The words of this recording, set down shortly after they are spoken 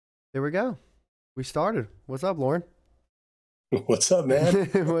There we go. We started. What's up, Loren? What's up, man?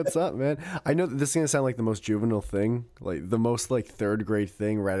 What's up, man? I know that this is gonna sound like the most juvenile thing, like the most like third grade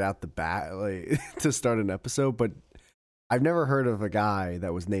thing right out the bat, like to start an episode. But I've never heard of a guy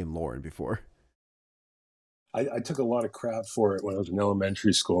that was named Loren before. I took a lot of crap for it when I was in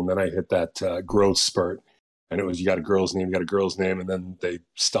elementary school, and then I hit that growth spurt. And it was, you got a girl's name, you got a girl's name, and then they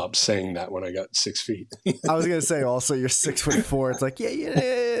stopped saying that when I got 6 feet. I was gonna say also you're 6'4". It's like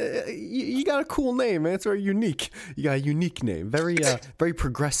yeah, you got a cool name, man. It's very unique. You got a unique name, very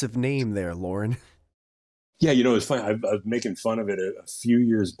progressive name there, Loren. Yeah, it's funny. I was making fun of it a few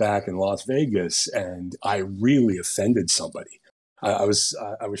years back in Las Vegas, and I really offended somebody. I was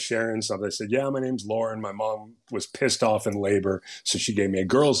sharing something. I said, "Yeah, my name's Loren. My mom was pissed off in labor, so she gave me a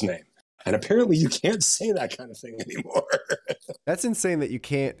girl's name." And apparently, you can't say that kind of thing anymore. That's insane that you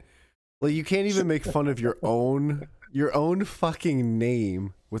can't. Like, you can't even make fun of your own fucking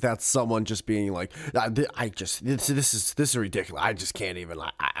name without someone just being like, this is ridiculous. I just can't even.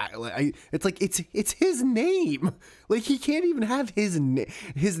 It's like it's his name. Like, he can't even have his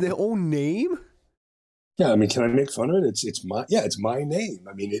own name. Yeah, I mean, can I make fun of it? It's my name.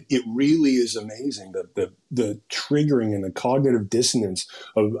 I mean, it really is amazing the triggering and the cognitive dissonance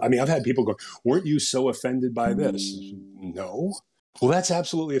of. I mean, I've had people go, "Weren't you so offended by this?" No. Well, that's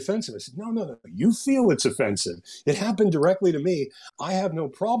absolutely offensive. I said, no. You feel it's offensive. It happened directly to me. I have no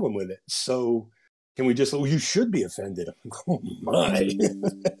problem with it. So can we just? Oh, you should be offended. Oh my.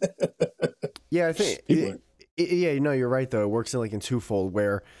 Yeah, I think. Yeah, you're right though. It works in twofold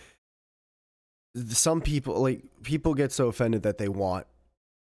where. Some people get so offended that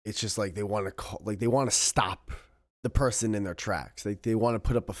it's just like they want to stop the person in their tracks. They want to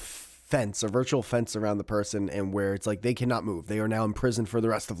put up a virtual fence around the person, and where it's like they cannot move. They are now imprisoned for the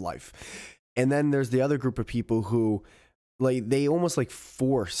rest of life. And then there's the other group of people who they almost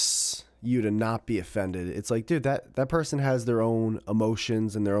force you to not be offended. It's like, dude, that person has their own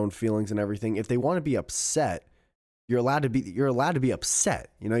emotions and their own feelings and everything. If they want to be upset, you're allowed to be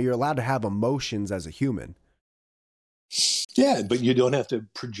upset. You're allowed to have emotions as a human. Yeah, but you don't have to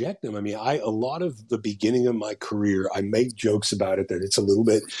project them. I mean, a lot of the beginning of my career, I make jokes about it that it's a little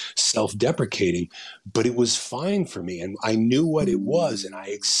bit self-deprecating, but it was fine for me, and I knew what it was, and I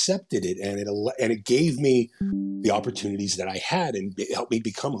accepted it, and it gave me the opportunities that I had, and it helped me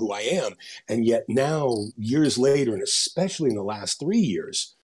become who I am. And yet now, years later, and especially in the last 3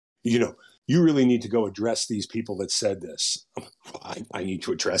 years, you really need to go address these people that said this. I need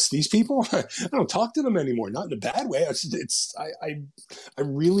to address these people. I don't talk to them anymore. Not in a bad way. I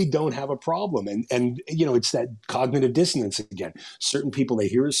really don't have a problem. And it's that cognitive dissonance again. Certain people, they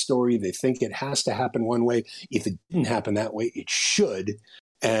hear a story, they think it has to happen one way. If it didn't happen that way, it should.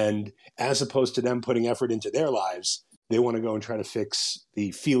 And as opposed to them putting effort into their lives, they want to go and try to fix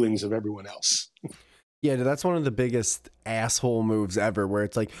the feelings of everyone else. Yeah, that's one of the biggest asshole moves ever, where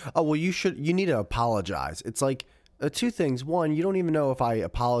it's like, oh, well, you need to apologize. It's like two things. One, you don't even know if I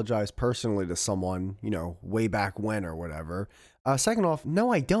apologize personally to someone, way back when or whatever. Second off,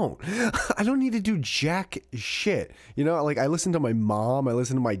 no, I don't. I don't need to do jack shit. I listen to my mom, I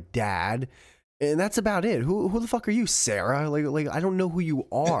listen to my dad, and that's about it. Who the fuck are you, Sarah? Like I don't know who you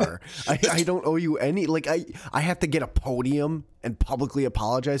are. I don't owe you any. I have to get a podium and publicly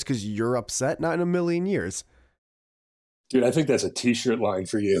apologize because you're upset. Not in a million years. Dude, I think that's a T-shirt line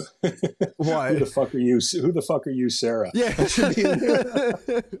for you. What? Who the fuck are you, Sarah? Yeah.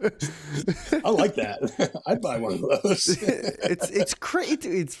 I like that. I'd buy one of those. It's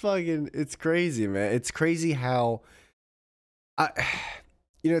crazy. It's crazy, man. It's crazy how.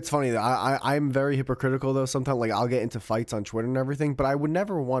 It's funny that I'm very hypocritical though. Sometimes I'll get into fights on Twitter and everything, but I would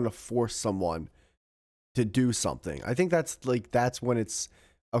never want to force someone to do something. I think that's when it's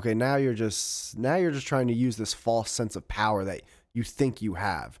okay. Now you're just trying to use this false sense of power that you think you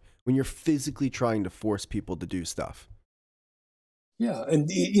have when you're physically trying to force people to do stuff. Yeah, and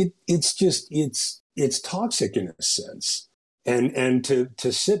it's toxic in a sense, and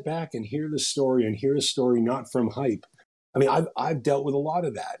to sit back and hear the story and hear a story not from hype. I mean, I've dealt with a lot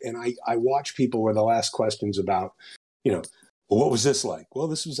of that, and I watch people where they'll ask questions about, well, what was this like? Well,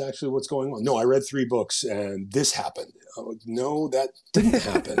 this was actually what's going on. No, I read 3 books and this happened. Oh, no, that didn't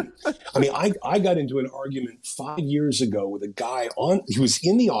happen. I mean, I got into an argument 5 years ago with a guy he was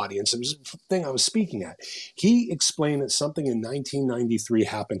in the audience. It was a thing I was speaking at. He explained that something in 1993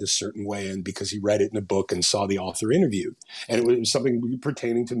 happened a certain way, and because he read it in a book and saw the author interviewed, and it was something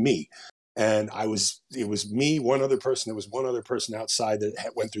pertaining to me. And it was me, one other person. There was one other person outside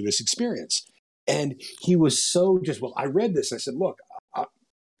that went through this experience. And he was so I read this and I said, look,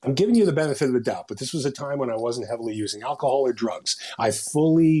 I'm giving you the benefit of the doubt, but this was a time when I wasn't heavily using alcohol or drugs. I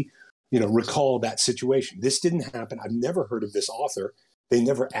fully recall that situation. This didn't happen. I've never heard of this author. They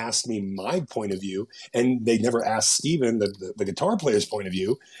never asked me my point of view, and they never asked Steven, the guitar player's point of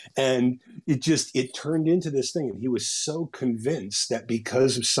view. And it turned into this thing. And he was so convinced that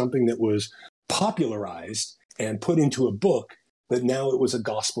because of something that was popularized and put into a book, that now it was a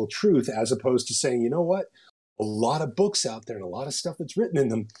gospel truth, as opposed to saying, you know what? A lot of books out there and a lot of stuff that's written in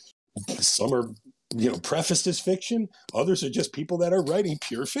them, some are, prefaced as fiction. Others are just people that are writing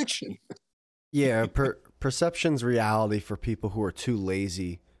pure fiction. Yeah, perception's reality for people who are too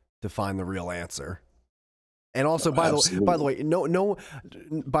lazy to find the real answer. And also, by the way,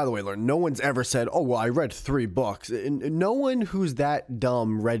 Loren, no one's ever said, "Oh, well, I read 3 books." No one who's that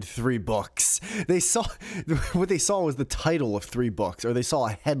dumb read 3 books. What they saw was the title of 3 books, or they saw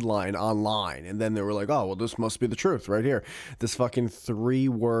a headline online, and then they were like, "Oh, well, this must be the truth right here." This fucking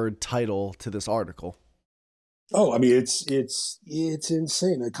 3-word title to this article. Oh, I mean, it's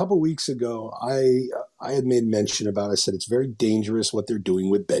insane. A couple of weeks ago, I had made mention about. I said it's very dangerous what they're doing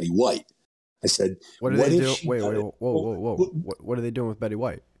with Betty White. I said, "What are they doing? Wait, whoa! What are they doing with Betty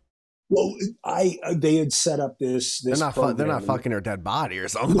White?" Well, they had set up this. They're not fucking her dead body or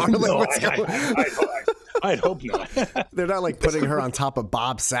something. No, I'd hope not. They're not like putting her on top of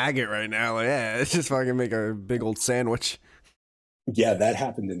Bob Saget right now. Like, yeah, it's just fucking make a big old sandwich. Yeah, that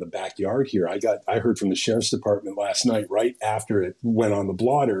happened in the backyard here. I heard from the sheriff's department last night, right after it went on the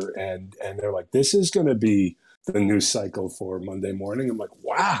blotter, and they're like, "This is going to be the news cycle for Monday morning." I'm like,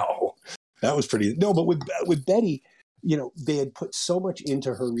 "Wow." That was pretty. No, but with Betty, they had put so much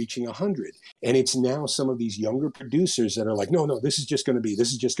into her reaching 100, and it's now some of these younger producers that are like, no, this is just going to be.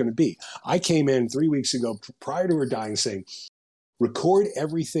 This is just going to be. I came in 3 weeks ago prior to her dying, saying, record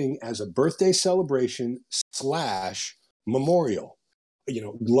everything as a birthday celebration / memorial.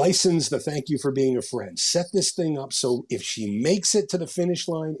 License the thank you for being a friend. Set this thing up so if she makes it to the finish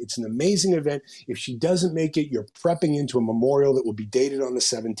line, it's an amazing event. If she doesn't make it, you're prepping into a memorial that will be dated on the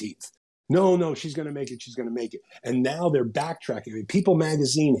 17th. No, she's going to make it. She's going to make it. And now they're backtracking. I mean, People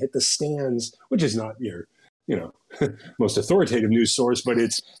magazine hit the stands, which is not your, most authoritative news source, but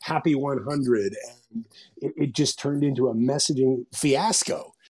it's Happy 100. And it just turned into a messaging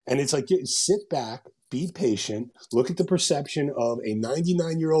fiasco. And it's like, sit back, be patient, look at the perception of a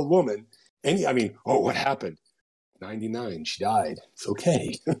 99-year-old woman. What happened? 99, she died. It's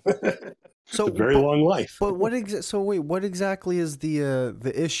okay. So it's a very long life. But what exactly is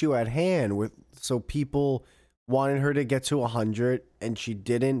the issue at hand with people wanted her to get to 100 and she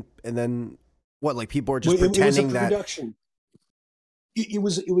didn't, and then what? Like people are just pretending that production. It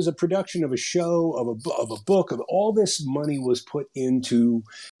was a production of a show, of a book, of all this money was put into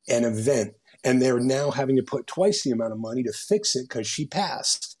an event, and they're now having to put twice the amount of money to fix it because she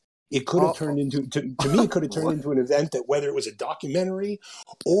passed. It could have turned into, to me, it could have turned into an event that whether it was a documentary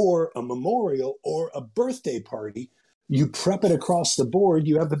or a memorial or a birthday party, you prep it across the board,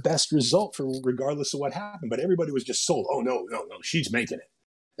 you have the best result for regardless of what happened. But everybody was just sold. Oh, no, she's making it.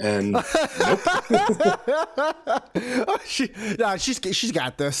 And nope. she's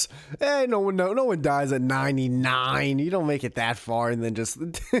got this. No one dies at 99. You don't make it that far and then just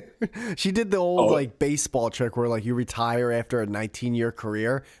she did the old baseball trick where you retire after a 19-year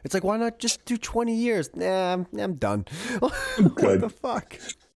career. It's like, why not just do 20 years? Nah, I'm done. What the fuck?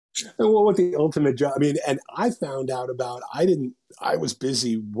 Well, what the ultimate job? I mean, and I found out about. I was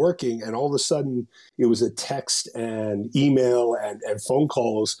busy working, and all of a sudden, it was a text and email and phone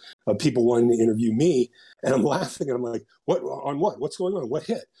calls of people wanting to interview me. And I'm laughing, and I'm like, "What? On what? What's going on? What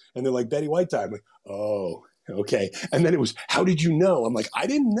hit?" And they're like, "Betty White died." I'm like, "Oh, okay." And then it was, "How did you know?" I'm like, "I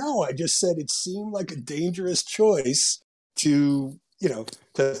didn't know. I just said it seemed like a dangerous choice to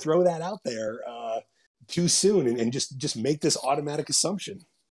throw that out there too soon and just make this automatic assumption."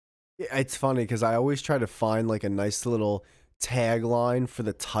 It's funny because I always try to find a nice little tagline for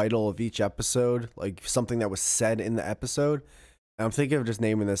the title of each episode, like something that was said in the episode. And I'm thinking of just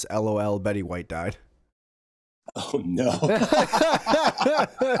naming this LOL Betty White died. Oh no.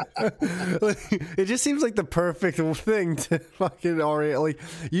 It just seems like the perfect thing to fucking orient.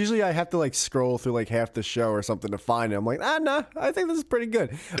 Usually I have to scroll through half the show or something to find it. I'm like, nah, I think this is pretty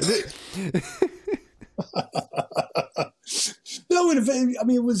good. No,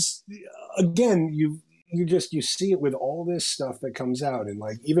 it was, again, you see it with all this stuff that comes out. And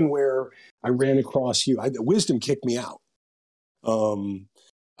even where I ran across you, Wisdom kicked me out.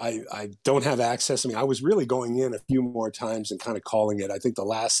 I don't have access. I mean, I was really going in a few more times and kind of calling it. I think the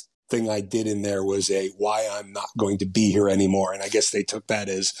last thing I did in there was why I'm not going to be here anymore. And I guess they took that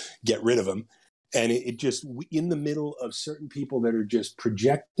as get rid of him. And it just, in the middle of certain people that are just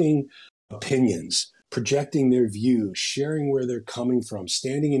projecting opinions, projecting their view, sharing where they're coming from,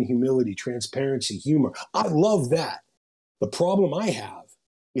 standing in humility, transparency, humor. I love that. The problem I have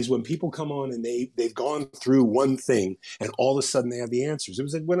is when people come on and they've gone through one thing and all of a sudden they have the answers. It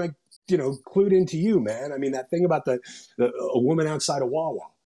was like when I, clued into you, man. I mean, that thing about a woman outside of Wawa.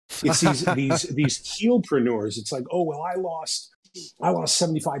 It's these heelpreneurs. It's like, oh, well, I lost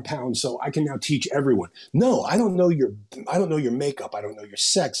 75 pounds, so I can now teach everyone. No, I don't know your makeup. I don't know your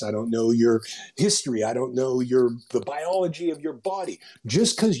sex. I don't know your history. I don't know the biology of your body.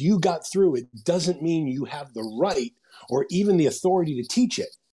 Just because you got through it doesn't mean you have the right or even the authority to teach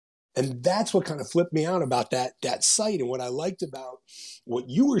it. And that's what kind of flipped me out about that site. And what I liked about what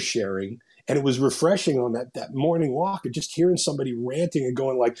you were sharing, and it was refreshing on that morning walk, of just hearing somebody ranting and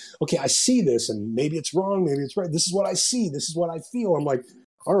going like, okay, I see this, and maybe it's wrong, maybe it's right. This is what I see. This is what I feel. I'm like,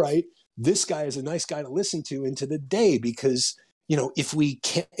 all right, this guy is a nice guy to listen to into the day, because, if we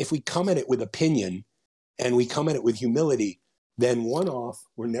come at it with opinion and we come at it with humility, then one off,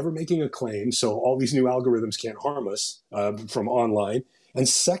 we're never making a claim. So all these new algorithms can't harm us from online. And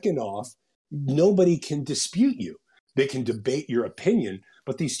second off, nobody can dispute you. They can debate your opinion,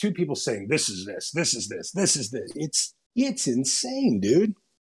 but these two people saying, this is this, this is this, this is this, it's insane, dude.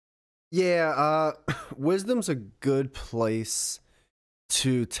 Yeah, Wisdom's a good place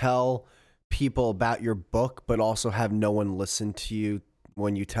to tell people about your book, but also have no one listen to you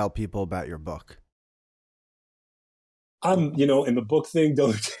when you tell people about your book. In the book thing,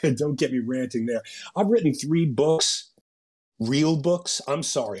 don't get me ranting there. I've written 3 books. Real books. I'm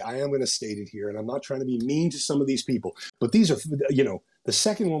sorry, I am going to state it here, and I'm not trying to be mean to some of these people, but these are, the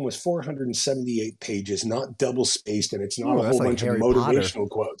second one was 478 pages, not double spaced, and it's not a whole bunch of motivational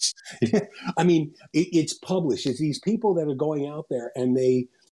quotes. I mean, it's published. It's these people that are going out there and they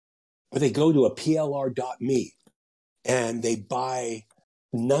go to a plr.me and they buy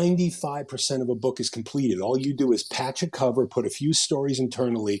 95% of a book is completed. All you do is patch a cover, put a few stories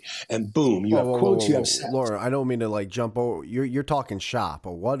internally, and boom, you have quotes, you have sets. Loren, I don't mean to like jump over. You're talking shop.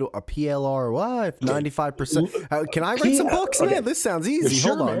 Or what? A PLR? What? 95%? Can I write some books? Okay. Man, this sounds easy.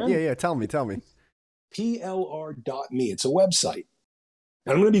 Sure, hold on. Man. Yeah. Tell me. plr.me. It's a website.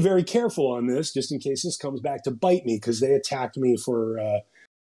 And I'm going to be very careful on this, just in case this comes back to bite me, because they attacked me for.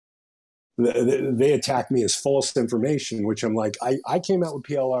 They attacked me as false information, which I'm like, I came out with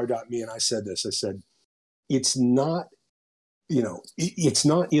plr.me and I said this. I said, it's not, it's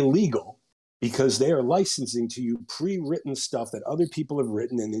not illegal, because they are licensing to you pre-written stuff that other people have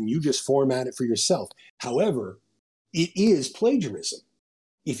written, and then you just format it for yourself. However, it is plagiarism.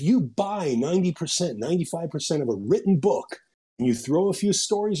 If you buy 90%, 95% of a written book and you throw a few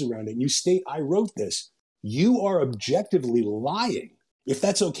stories around it and you state, I wrote this, you are objectively lying. If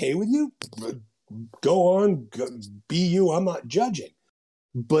that's okay with you, go on, be you. I'm not judging.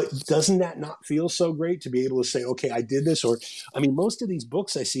 But doesn't that not feel so great to be able to say, okay, I did this? Or, I mean, most of these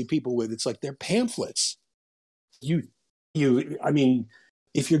books I see people with, it's like they're pamphlets. I mean,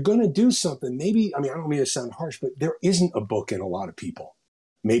 if you're going to do something, maybe, I mean, I don't mean to sound harsh, but there isn't a book in a lot of people.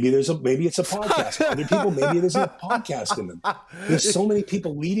 Maybe it's a podcast. Other people, maybe it isn't a podcast in them. There's so many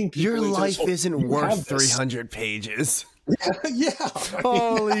people leading people. Your life isn't worth 300 pages. Yeah.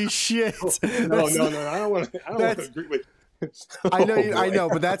 Holy shit. No. I don't want to agree with. I know,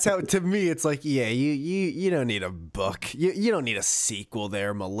 but that's how, to me, it's like, yeah, you don't need a book. You don't need a sequel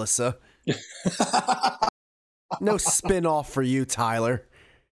there, Melissa. No spin-off for you, Tyler.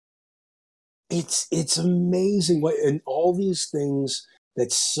 It's amazing and all these things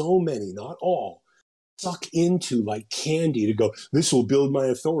that so many, not all, suck into like candy to go, this will build my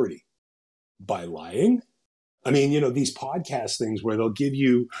authority by lying. I mean, these podcast things where they'll give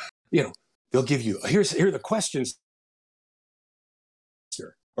you, here are the questions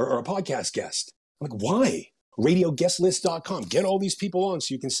or a podcast guest. I'm like, why? RadioGuestList.com. Get all these people on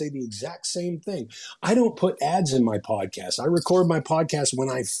so you can say the exact same thing. I don't put ads in my podcast. I record my podcast when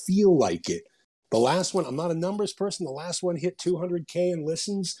I feel like it. The last one, I'm not a numbers person. The last one hit 200K in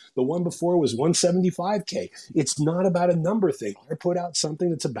listens. The one before was 175K. It's not about a number thing. I put out something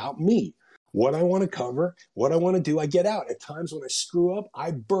that's about me. What I want to cover, what I want to do, I get out. At times when I screw up,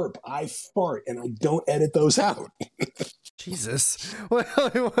 I burp, I fart, and I don't edit those out. Jesus. What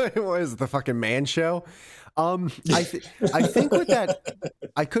is it, the fucking man show? I think with that,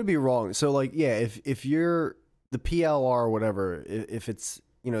 I could be wrong. So like, yeah, if you're the PLR or whatever, if it's,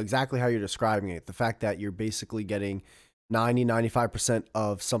 exactly how you're describing it, the fact that you're basically getting 95%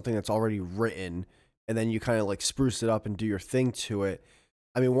 of something that's already written, and then you kind of like spruce it up and do your thing to it.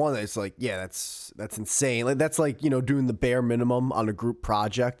 I mean, one, it's like, yeah, that's insane. Like that's like, doing the bare minimum on a group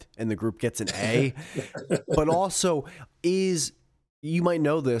project and the group gets an A. But also you might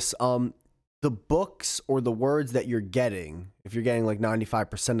know this, the books or the words that you're getting, if you're getting like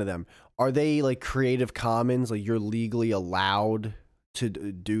 95% of them, are they like Creative Commons? Like you're legally allowed to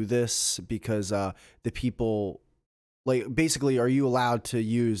do this because the people, like basically, are you allowed to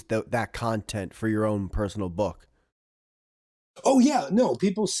use that content for your own personal book? Oh yeah, no,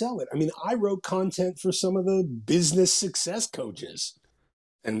 people sell it. I mean, I wrote content for some of the business success coaches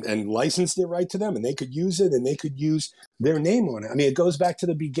and licensed it right to them, and they could use it, and they could use their name on it. I mean, it goes back to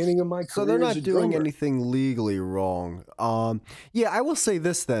the beginning of my So career they're as a not doing drummer. anything legally wrong. Yeah, I will say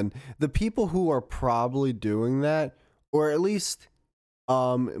this then: the people who are probably doing that, or at least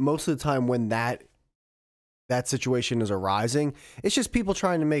most of the time when that situation is arising, it's just people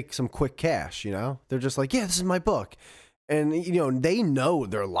trying to make some quick cash. You know, they're just like, yeah, this is my book. And, you know, they know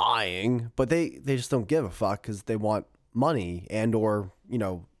they're lying, but they just don't give a fuck because they want money and or, you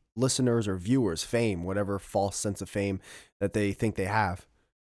know, listeners or viewers, fame, whatever false sense of fame that they think they have.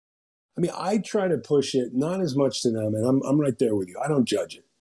 I mean, I try to push it not as much to them, and I'm right there with you. I don't judge it.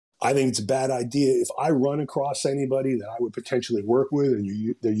 I think it's a bad idea. If I run across anybody that I would potentially work with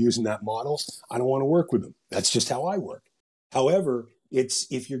and they're using that model, I don't want to work with them. That's just how I work. However, it's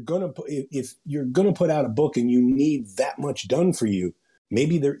if you're gonna put out a book and you need that much done for you,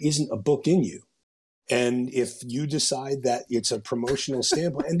 maybe there isn't a book in you. And if you decide that it's a promotional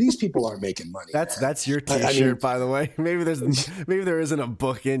standpoint, and these people aren't making money, that's your T-shirt, by the way. Maybe there isn't a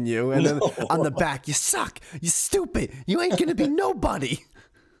book in you, and then on the back, you suck, you stupid, you ain't gonna be nobody.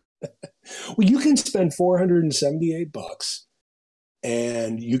 Well, you can spend $478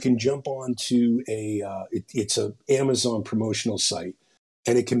 and you can jump onto it's a Amazon promotional site,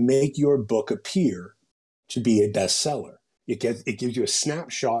 and it can make your book appear to be a bestseller. It gives you a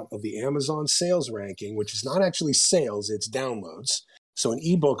snapshot of the Amazon sales ranking, which is not actually sales, it's downloads. So an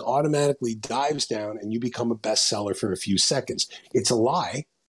ebook automatically dives down and you become a bestseller for a few seconds. It's a lie,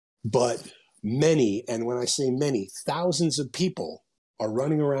 but many, and when I say many, thousands of people are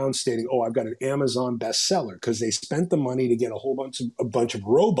running around stating, "Oh, I've got an Amazon bestseller," because they spent the money to get a bunch of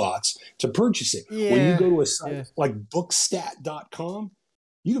robots to purchase it. Yeah, when you go to a site like bookstat.com,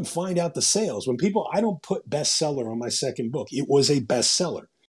 you can find out the sales. I don't put bestseller on my second book. It was a bestseller.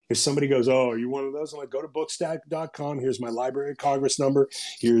 If somebody goes, "Oh, are you one of those?" I'm like, go to bookstat.com. Here's my Library of Congress number.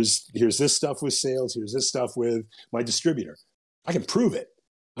 Here's this stuff with sales. Here's this stuff with my distributor. I can prove it.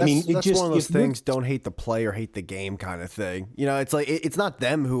 That's one of those things. Don't hate the play or hate the game kind of thing. You know, it's like it's not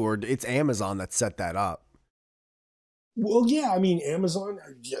them it's Amazon that set that up. Well, yeah, I mean, Amazon.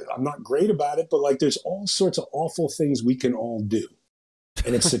 I'm not great about it, but like, there's all sorts of awful things we can all do,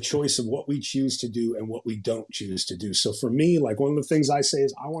 and it's a choice of what we choose to do and what we don't choose to do. So for me, like, one of the things I say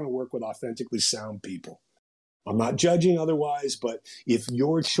is I want to work with authentically sound people. I'm not judging otherwise, but if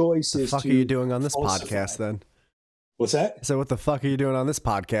your choice is, what the fuck are you doing on this podcast then? What's that? So what the fuck are you doing on this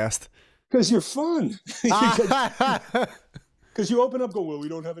podcast? Because you're fun. Because you open up, go, well, we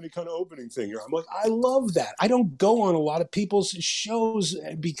don't have any kind of opening thing here. I'm like, I love that. I don't go on a lot of people's shows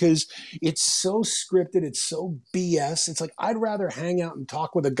because it's so scripted. It's so BS. It's like, I'd rather hang out and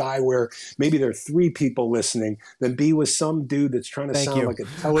talk with a guy where maybe there are 3 people listening than be with some dude that's trying to sound like a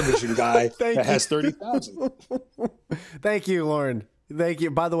television guy that has 30,000. Thank you, Loren. Thank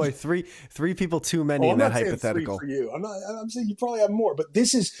you. By the way, three people too many in that hypothetical. 3 for you. I'm saying you probably have more, but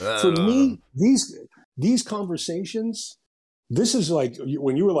this is for me. These conversations. This is like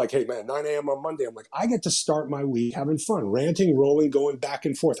when you were like, "Hey man, 9 a.m. on Monday." I'm like, I get to start my week having fun, ranting, rolling, going back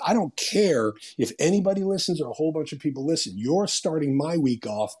and forth. I don't care if anybody listens or a whole bunch of people listen. You're starting my week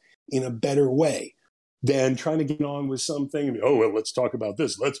off in a better way than trying to get on with something and, "Oh, well, let's talk about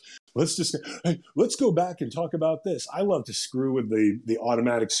this. Let's go back and talk about this." I love to screw with the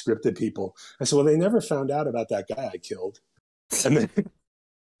automatic scripted people. I said, "Well, they never found out about that guy I killed." And then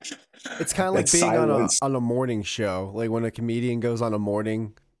it's kind of like being on a morning show, like when a comedian goes on a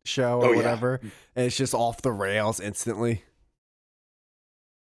morning show or whatever, and it's just off the rails instantly.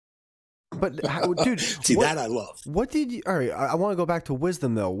 But dude, see, that I love. What did you? All right, I want to go back to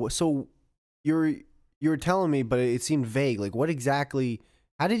wisdom though. So you were telling me, but it seemed vague. Like, what exactly?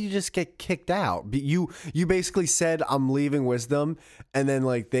 How did you just get kicked out? You basically said, "I'm leaving wisdom," and then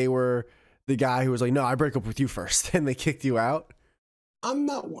like they were the guy who was like, "No, I break up with you first," and they kicked you out. I'm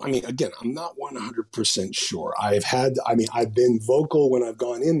not 100% sure. I've been vocal when I've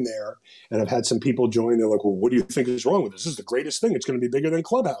gone in there, and I've had some people join. They're like, "Well, what do you think is wrong with this? This is the greatest thing. It's going to be bigger than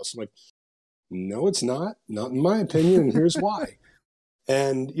Clubhouse." I'm like, "No, it's not. Not in my opinion, and here's why."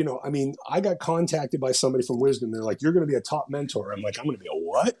 And, I mean, I got contacted by somebody from Wisdom. They're like, you're going to be a top mentor. I'm like, I'm going to be a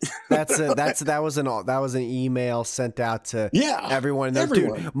what? That was an email sent out to everyone.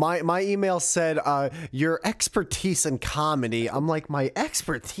 Everyone. Dude, my email said, your expertise in comedy. I'm like, my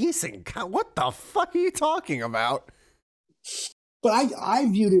expertise in what the fuck are you talking about? But I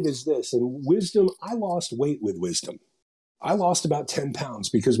viewed it as this. And Wisdom, I lost weight with Wisdom. I lost about 10 pounds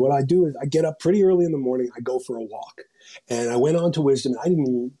because what I do is I get up pretty early in the morning. I go for a walk. And I went on to Wisdom. I didn't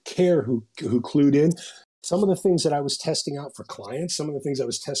even care who clued in. Some of the things that I was testing out for clients, some of the things I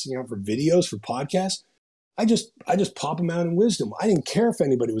was testing out for videos, for podcasts, I just pop them out in Wisdom. I didn't care if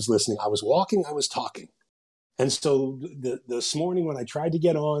anybody was listening. I was walking, I was talking. And so this morning when I tried to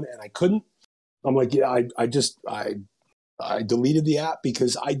get on and I couldn't, I'm like, yeah, I deleted the app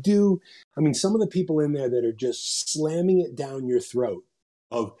because some of the people in there that are just slamming it down your throat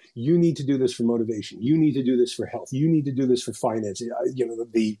of you need to do this for motivation. You need to do this for health. You need to do this for finance.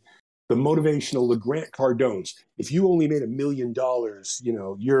 The motivational, the Grant Cardones. If you only made $1 million,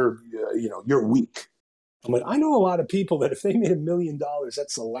 you're weak. I'm like, I know a lot of people that if they made $1 million,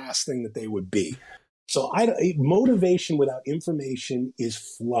 that's the last thing that they would be. So motivation without information is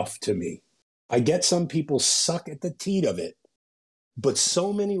fluff to me. I get some people suck at the teat of it, but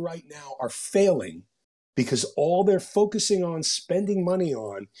so many right now are failing because all they're focusing on spending money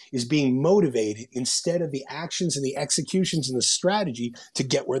on is being motivated instead of the actions and the executions and the strategy to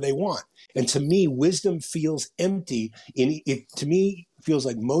get where they want. And to me, Wisdom feels empty. To me, feels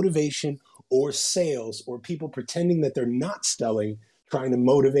like motivation or sales or people pretending that they're not selling, trying to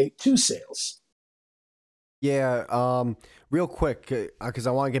motivate to sales. Yeah, real quick, because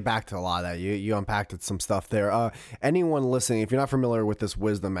I want to get back to a lot of that. You unpacked some stuff there. Anyone listening, if you're not familiar with this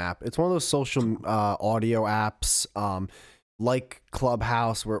Wisdom app, it's one of those social audio apps like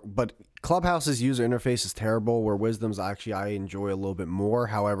Clubhouse, but Clubhouse's user interface is terrible, where Wisdom's actually I enjoy a little bit more.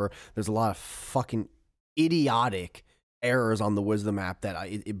 However, there's a lot of fucking idiotic errors on the Wisdom app that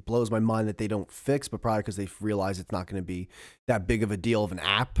it blows my mind that they don't fix, but probably because they realize it's not going to be that big of a deal of an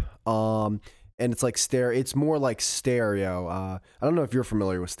app. And it's like it's more like stereo. I don't know if you're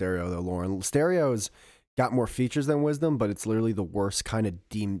familiar with stereo though, Loren. Stereo's got more features than Wisdom, but it's literally the worst kind of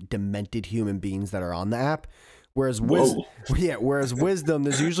demented human beings that are on the app. Whereas Wisdom,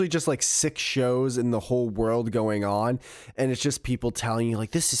 there's usually just like 6 shows in the whole world going on, and it's just people telling you like,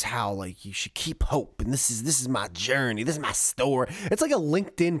 this is how like you should keep hope, and this is my journey, this is my story. It's like a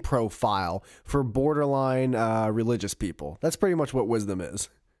LinkedIn profile for borderline religious people. That's pretty much what Wisdom is.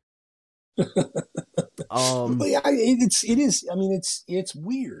 It is. I mean, it's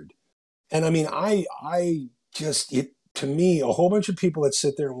weird, and I mean, to me, a whole bunch of people that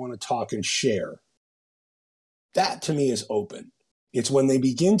sit there and want to talk and share. That to me is open. It's when they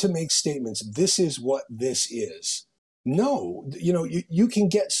begin to make statements. This is what this is. No, you can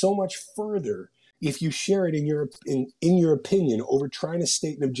get so much further if you share it in your opinion over trying to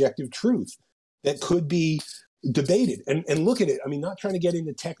state an objective truth that could be debated. And look at it. I mean, not trying to get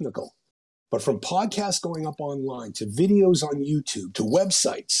into technical. But from podcasts going up online to videos on YouTube to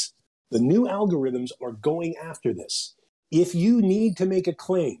websites, the new algorithms are going after this. If you need to make a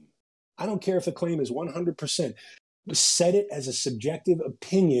claim, I don't care if the claim is 100%, set it as a subjective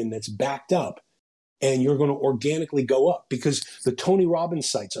opinion that's backed up, and you're going to organically go up because the Tony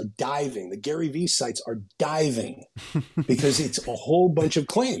Robbins sites are diving. The Gary Vee sites are diving because it's a whole bunch of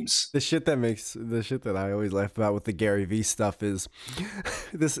claims. The shit that I always laugh about with the Gary Vee stuff is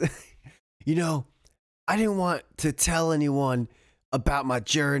this. I didn't want to tell anyone about my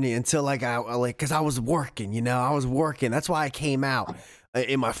journey until because I was working, I was working. That's why I came out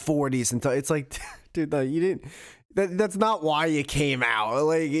in my 40s. And it's like, dude, you didn't, that's not why you came out.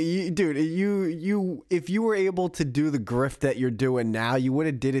 Like, if you were able to do the grift that you're doing now, you would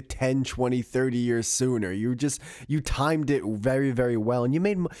have did it 10, 20, 30 years sooner. You timed it very, very well. And you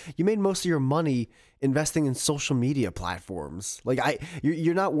made most of your money investing in social media platforms. Like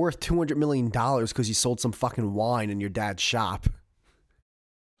you're not worth $200 million because you sold some fucking wine in your dad's shop.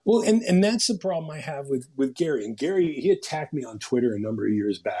 Well, and that's the problem I have with Gary. And Gary, he attacked me on Twitter a number of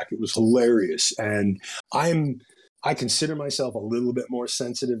years back. It was hilarious. And I consider myself a little bit more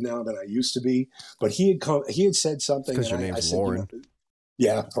sensitive now than I used to be. But he had said something. Because your name's Loren.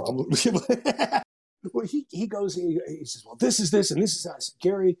 Yeah, probably. Well, he goes, he says, well, this is this and this is that. I said,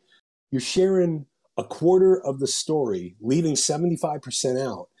 Gary, you're sharing a quarter of the story, leaving 75%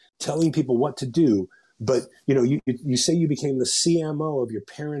 out, telling people what to do. But, you say you became the CMO of your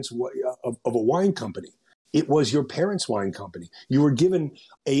parents' of a wine company. It was your parents' wine company. You were given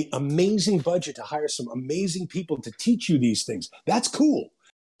an amazing budget to hire some amazing people to teach you these things. That's cool.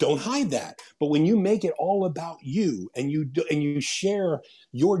 Don't hide that. But when you make it all about you and you share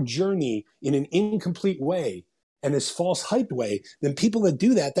your journey in an incomplete way and this false hype way, then people that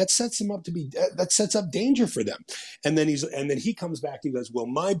do that, that sets up danger for them. And then he comes back and he goes, well,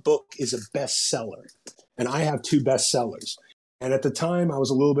 my book is a bestseller and I have 2 bestsellers. And at the time I was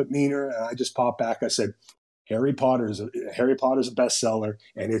a little bit meaner and I just popped back. I said, Harry Potter's a bestseller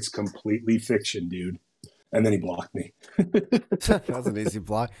and it's completely fiction, dude. And then he blocked me. That was an easy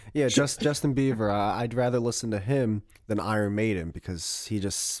block. Yeah, Justin Bieber. I'd rather listen to him than Iron Maiden because he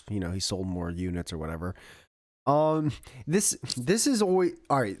just, he sold more units or whatever. This is always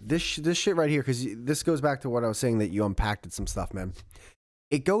all right. This shit right here, because this goes back to what I was saying, that you unpacked some stuff, man.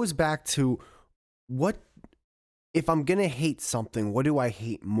 It goes back to what if I'm gonna hate something, what do I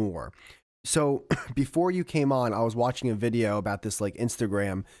hate more? So before you came on, I was watching a video about this like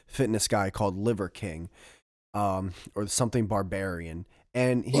Instagram fitness guy called Liver King, or something barbarian,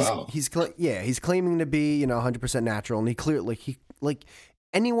 and he's claiming to be 100% natural, and he clearly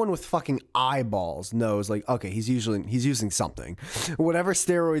anyone with fucking eyeballs knows, like, okay, he's using something, whatever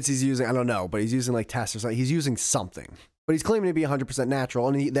steroids he's using, I don't know, but he's using like tests or something. He's using something, but he's claiming to be 100% natural,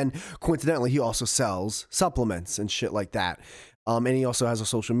 and then coincidentally he also sells supplements and shit like that. And he also has a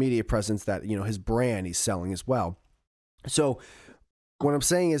social media presence that, his brand he's selling as well. So what I'm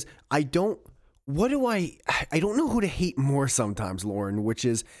saying is, I don't know who to hate more sometimes, Loren, which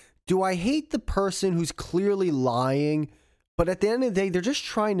is, do I hate the person who's clearly lying, but at the end of the day, they're just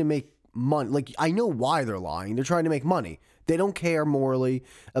trying to make money? Like, I know why they're lying. They're trying to make money. They don't care morally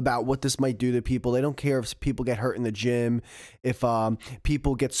about what this might do to people. They don't care if people get hurt in the gym, if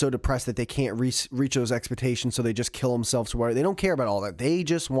people get so depressed that they can't reach those expectations, so they just kill themselves or whatever. They don't care about all that. They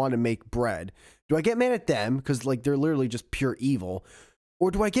just want to make bread. Do I get mad at them because, like, they're literally just pure evil? Or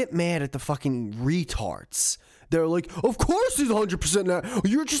do I get mad at the fucking retards? They're like, of course he's 100% natural.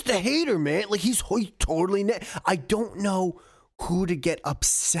 You're just a hater, man. Like, he's totally I don't know who to get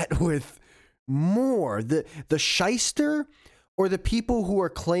upset with more, the shyster or the people who are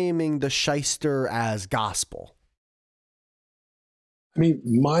claiming the shyster as gospel. I mean,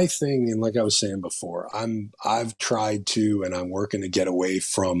 my thing, and like I was saying before, I've tried to, and I'm working to get away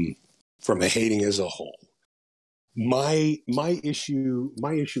from a hating as a whole. My issue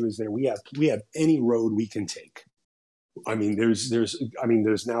is there. We have any road we can take. I mean, there's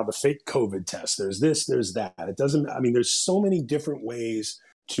now the fake COVID test. There's this, there's that. There's so many different ways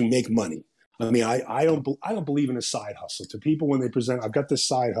to make money. I mean, I don't believe in a side hustle. To people when they present, I've got this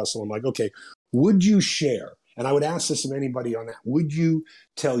side hustle. I'm like, okay, would you share? And I would ask this of anybody on that. Would you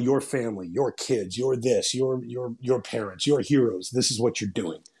tell your family, your kids, your parents, your heroes, this is what you're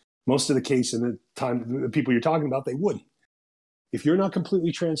doing? Most of the case in the time, the people you're talking about, they wouldn't. If you're not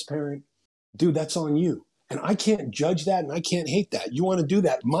completely transparent, dude, that's on you. And I can't judge that and I can't hate that. You want to do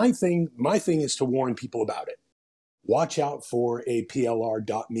that. My thing is to warn people about it. Watch out for a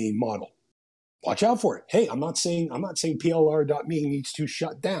PLR.me model. Watch out for it. Hey, I'm not saying PLR.me needs to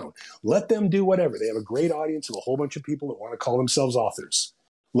shut down. Let them do whatever. They have a great audience of a whole bunch of people that want to call themselves authors.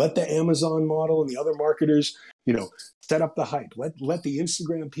 Let the Amazon model and the other marketers, set up the hype. Let the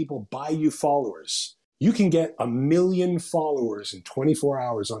Instagram people buy you followers. You can get 1 million followers in 24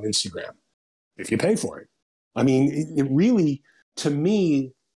 hours on Instagram if you pay for it. I mean, it really, to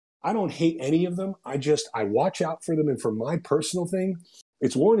me, I don't hate any of them. I watch out for them. And for my personal thing,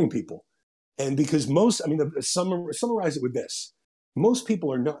 it's warning people. And because summarize it with this. Most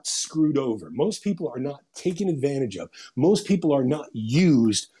people are not screwed over. Most people are not taken advantage of. Most people are not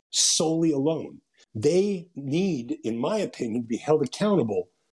used solely alone. They need, in my opinion, to be held accountable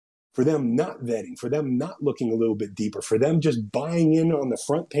for them not vetting, for them not looking a little bit deeper, for them just buying in on the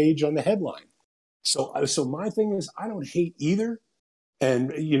front page on the headline. So my thing is, I don't hate either.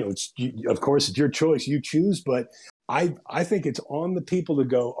 And, of course, it's your choice. You choose. But I think it's on the people to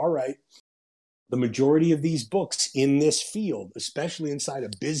go, all right, the majority of these books in this field, especially inside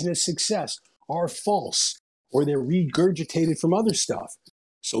of business success, are false or they're regurgitated from other stuff.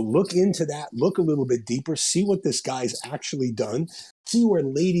 So look into that, look a little bit deeper, see what this guy's actually done, see where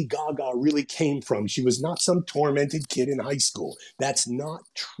Lady Gaga really came from. She was not some tormented kid in high school. That's not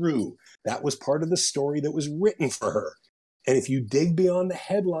true. That was part of the story that was written for her. And if you dig beyond the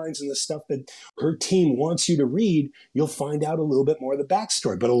headlines and the stuff that her team wants you to read, you'll find out a little bit more of the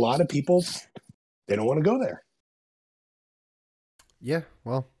backstory. But a lot of people, they don't want to go there. Yeah,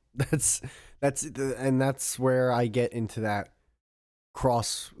 well, that's where I get into that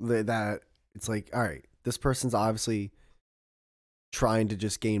that it's like, all right, this person's obviously trying to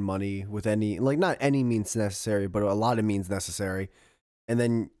just gain money with not any means necessary, but a lot of means necessary. And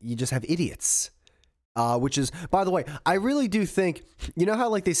then you just have idiots Which is, by the way, I really do think, you know how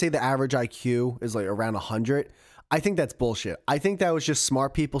like they say the average IQ is like around 100? I think that's bullshit. I think that was just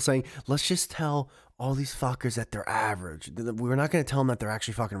smart people saying, let's just tell all these fuckers that they're average. We're not going to tell them that they're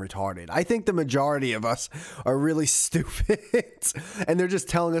actually fucking retarded. I think the majority of us are really stupid. And they're just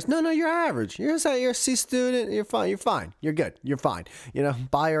telling us, no, you're average. You're a C student. You're fine. You're fine. You're good. You're fine. You know,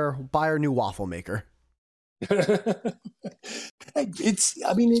 buy our new waffle maker. It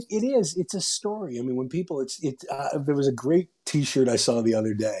is. It's a story. I mean, when people, there was a great T-shirt I saw the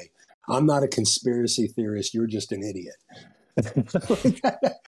other day. I'm not a conspiracy theorist. You're just an idiot.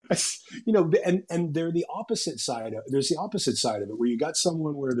 You know, and they're the opposite side. There's the opposite side of it, where you got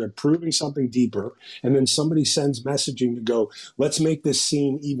someone where they're proving something deeper, and then somebody sends messaging to go, let's make this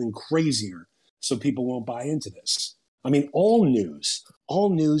seem even crazier, so people won't buy into this. I mean, all news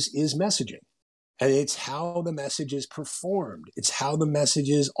is messaging. And it's how the message is performed. It's how the message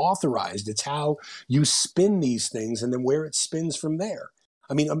is authorized. It's how you spin these things and then where it spins from there.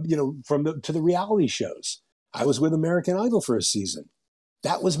 I mean, you know, to the reality shows. I was with American Idol for a season.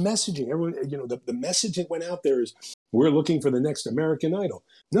 That was messaging. Everyone, you know, the message that went out there is, we're looking for the next American Idol.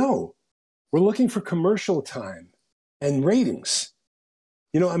 No, we're looking for commercial time and ratings.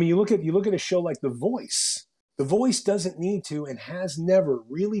 You know, I mean, you look at a show like The Voice. The Voice doesn't need to and has never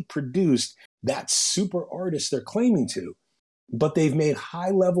really produced that super artist they're claiming to, but they've made high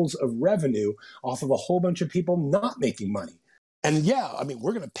levels of revenue off of a whole bunch of people not making money. And yeah, I mean,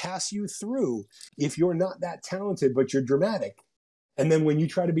 we're going to pass you through if you're not that talented, but you're dramatic. And then when you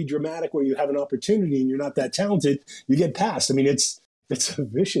try to be dramatic where you have an opportunity and you're not that talented, you get passed. I mean, it's a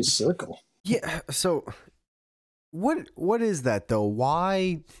vicious circle. Yeah. So what is that though?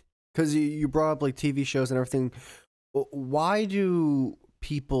 Why? Because you brought up like TV shows and everything. Why do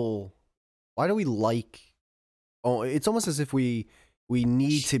we like? Oh, it's almost as if we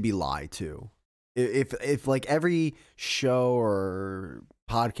need to be lied to. If like every show or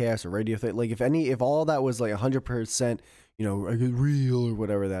podcast or radio thing, like if all that was like 100%, you know, real or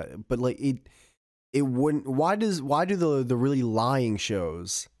whatever that, but like it wouldn't. Why do the really lying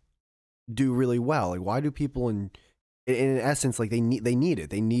shows do really well? Like why do people in essence, like they need it.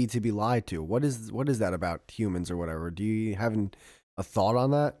 They need to be lied to. What is that about humans or whatever? Do you have a thought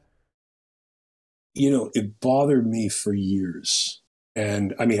on that? You know, it bothered me for years.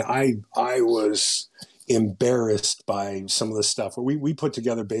 And I mean, I was embarrassed by some of the stuff. We put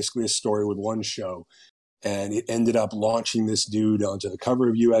together basically a story with one show, and it ended up launching this dude onto the cover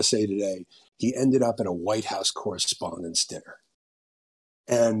of USA Today. He ended up at a White House Correspondents' Dinner.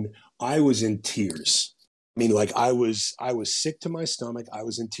 And I was in tears. I mean, like I was sick to my stomach. I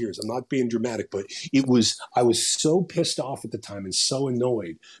was in tears. I'm not being dramatic, but I was so pissed off at the time and so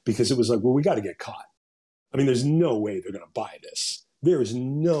annoyed because it was like, well, we got to get caught. I mean, there's no way they're going to buy this. There is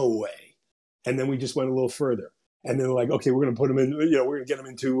no way. And then we just went a little further. And then like, okay, we're going to put them in, you know, we're going to get them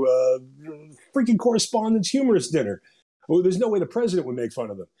into freaking Correspondents' Humorous Dinner. Well, there's no way the president would make fun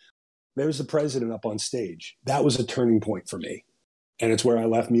of them. There's the president up on stage. That was a turning point for me. And it's where I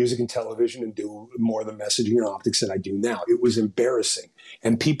left music and television and do more of the messaging and optics that I do now. It was embarrassing.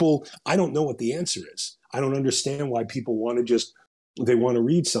 And people, I don't know what the answer is. I don't understand why people they want to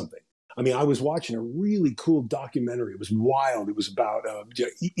read something. I mean, I was watching a really cool documentary. It was wild. It was about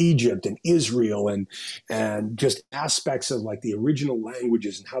Egypt and Israel and just aspects of like the original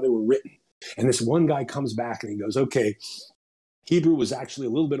languages and how they were written. And this one guy comes back and he goes, okay, Hebrew was actually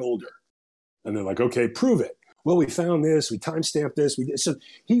a little bit older. And they're like, okay, prove it. Well, we found this, we timestamped this. So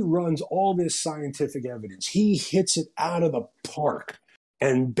he runs all this scientific evidence. He hits it out of the park.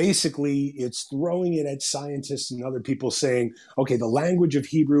 And basically, it's throwing it at scientists and other people saying, okay, the language of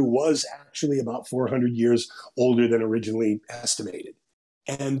Hebrew was actually about 400 years older than originally estimated.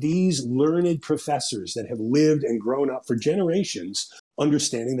 And these learned professors that have lived and grown up for generations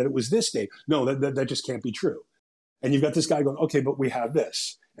understanding that it was this day. No, that just can't be true. And you've got this guy going, okay, but we have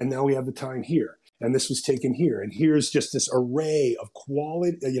this. And now we have the time here. And this was taken here. And here's just this array of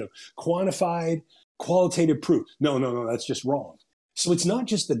quantified, qualitative proof. No, that's just wrong. So it's not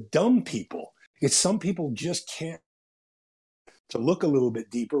just the dumb people. It's some people just can't to look a little bit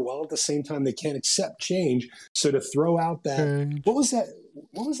deeper while at the same time they can't accept change. So to throw out that, what was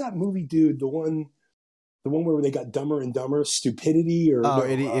that movie, dude? The one where they got dumber and dumber, Stupidity or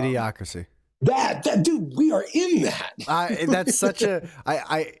Idiocracy. That dude, we are in that. That's such a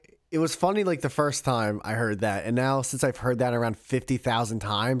it was funny like the first time I heard that, and now since I've heard that around 50,000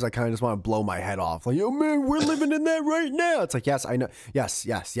 times, I kind of just want to blow my head off. Like, oh man, we're living in that right now. It's like, yes, I know, yes.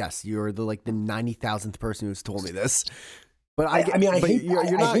 You're the 90,000th person who's told me this, but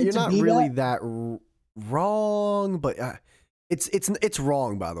you're not really that wrong. But it's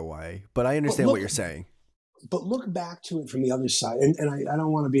wrong, by the way. But I understand what you're saying. but look back to it from the other side. And I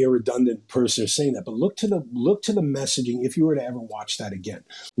don't want to be a redundant person saying that, but look to the messaging. If you were to ever watch that again,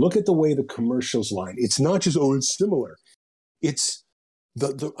 look at the way the commercials line. It's not just, oh, it's similar. It's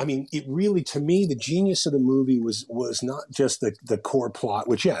I mean, it really, to me, the genius of the movie was not just the core plot,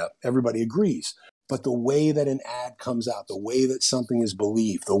 which, yeah, everybody agrees, but the way that an ad comes out, the way that something is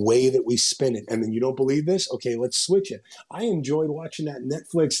believed, the way that we spin it. And then, you don't believe this? Okay, let's switch it. I enjoyed watching that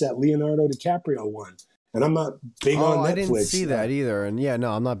Netflix, that Leonardo DiCaprio one. And I'm not big on Netflix. I didn't see that either. And yeah,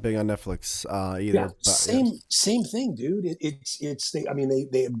 no, I'm not big on Netflix either. Yeah, same thing, dude.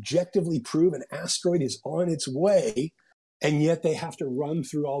 They objectively prove an asteroid is on its way. And yet they have to run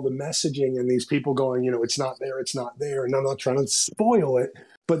through all the messaging and these people going, it's not there, it's not there. And I'm not trying to spoil it.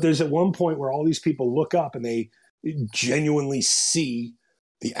 But there's at one point where all these people look up and they genuinely see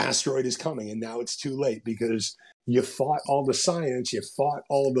the asteroid is coming. And now it's too late because you fought all the science, you fought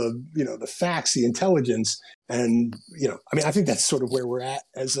all the, the facts, the intelligence. And, I think that's sort of where we're at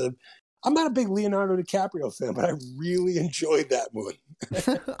I'm not a big Leonardo DiCaprio fan, but I really enjoyed that movie.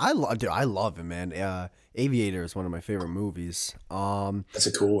 I love him, man. Aviator is one of my favorite movies. That's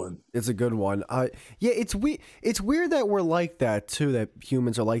a cool one. It's a good one. Yeah, it's weird that we're like that too, that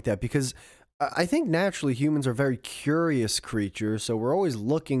humans are like that, because I think naturally humans are very curious creatures, so we're always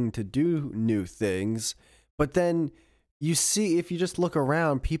looking to do new things. But then you see, if you just look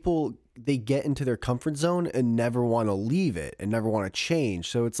around, people, they get into their comfort zone and never want to leave it and never want to change.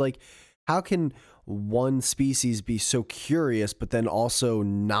 So it's like, how can one species be so curious, but then also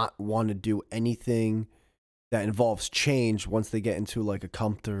not want to do anything that involves change once they get into like a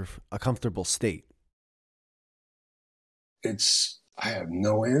comfortable state? I have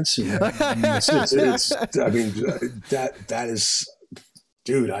that is,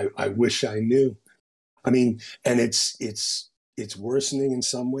 dude, I wish I knew. And it's worsening in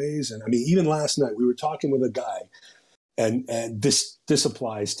some ways. And even last night we were talking with a guy, and this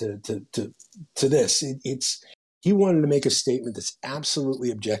applies to this. He wanted to make a statement that's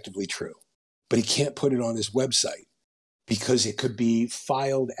absolutely objectively true, but he can't put it on his website because it could be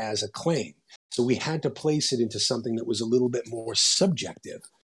filed as a claim. So we had to place it into something that was a little bit more subjective.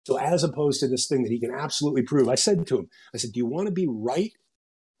 So as opposed to this thing that he can absolutely prove, I said to him, do you want to be right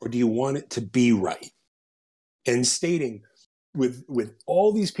or do you want it to be right? And stating with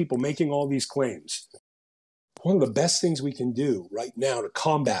all these people making all these claims, one of the best things we can do right now to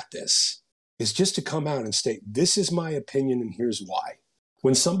combat this is just to come out and state, this is my opinion and here's why.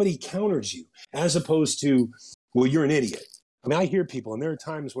 When somebody counters you, as opposed to, well, you're an idiot. I hear people, and there are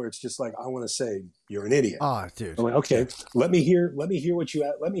times where it's just like, I want to say, you're an idiot. Dude. I'm like, okay, let me hear what you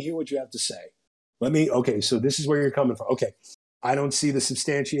have to say. Okay, so this is where you're coming from. Okay, I don't see the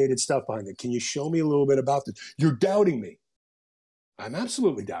substantiated stuff behind it. Can you show me a little bit about this? You're doubting me. I'm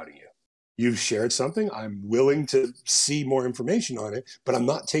absolutely doubting you. You've shared something. I'm willing to see more information on it, but I'm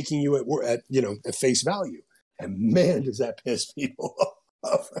not taking you at face value. And man, does that piss people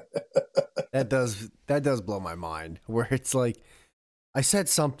off. That does blow my mind. Where it's like, I said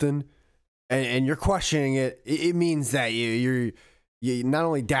something, and you're questioning it. It means that you not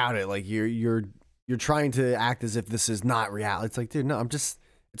only doubt it, like you're trying to act as if this is not reality. It's like, dude, no,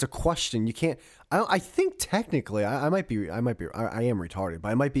 it's a question. You can't. I think technically, I am retarded, but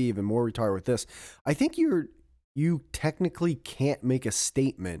I might be even more retarded with this. I think you technically can't make a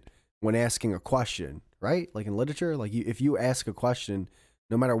statement when asking a question, right? Like in literature, like if you ask a question,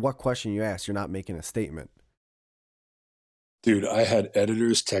 no matter what question you ask, you're not making a statement. Dude, I had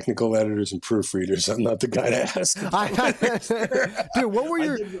editors, technical editors, and proofreaders. I'm not the guy to ask. Dude, what were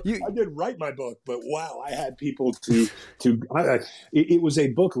I did write my book, but wow, I had people it was a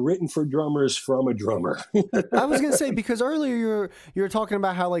book written for drummers from a drummer. I was gonna say, because earlier you were talking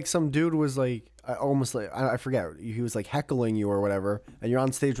about how like some dude was like almost like, I forget, he was like heckling you or whatever, and you're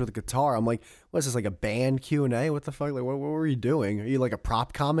on stage with a guitar. I'm like, what is this, like a band Q&A? What the fuck? Like, what were you doing? Are you like a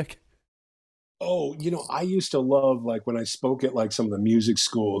prop comic? Oh, I used to love, like, when I spoke at, like, some of the music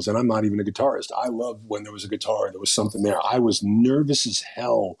schools, and I'm not even a guitarist. I loved when there was a guitar, there was something there. I was nervous as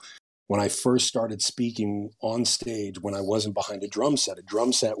hell when I first started speaking on stage when I wasn't behind a drum set. A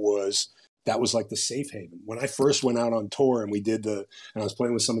drum set was like the safe haven. When I first went out on tour and and I was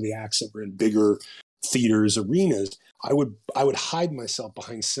playing with some of the acts that were in bigger theaters, arenas, I would hide myself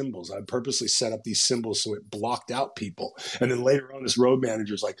behind cymbals. I'd purposely set up these cymbals so it blocked out people. And then later on, this road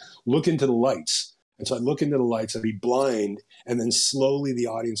manager's like, look into the lights. And so I'd look into the lights, I'd be blind, and then slowly the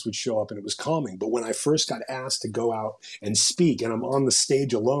audience would show up and it was calming. But when I first got asked to go out and speak and I'm on the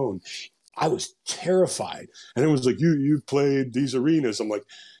stage alone, I was terrified. And it was like, you've played these arenas. I'm like,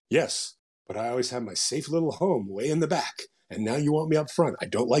 yes, but I always have my safe little home way in the back. And now you want me up front. I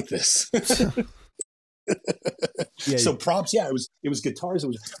don't like this. Yeah. So props, yeah, it was guitars.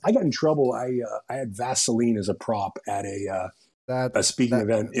 I got in trouble. I had Vaseline as a prop at a speaking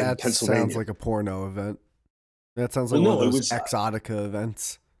event in that sounds Pennsylvania. like a porno event. That sounds like Well, one of no, it those was. Exotica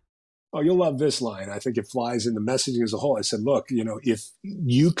events. Oh, you'll love this line. I think it flies in the messaging as a whole. I said, look, if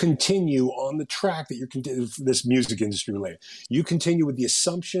you continue on the track that you're this music industry related, you continue with the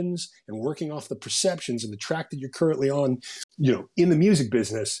assumptions and working off the perceptions of the track that you're currently on, in the music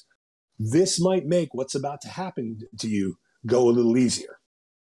business, this might make what's about to happen to you go a little easier.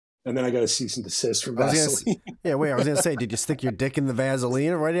 And then I got a cease and desist from Vaseline. I was going to say, did you stick your dick in the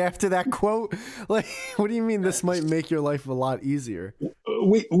Vaseline right after that quote? Like, what do you mean this might make your life a lot easier?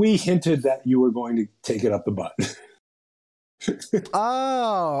 We hinted that you were going to take it up the butt.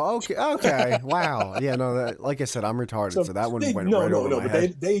 Oh, okay. Wow. Yeah, no, like I said, I'm retarded, so that one went right over my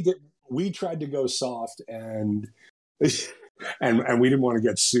head. But they did. We tried to go soft and we didn't want to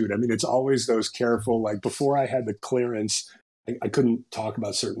get sued. I mean, it's always those careful, like before I had the clearance, I couldn't talk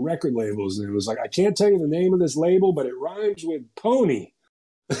about certain record labels. And it was like, I can't tell you the name of this label, but it rhymes with pony.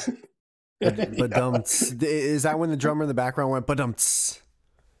 Badumts. Is that when the drummer in the background went badumts?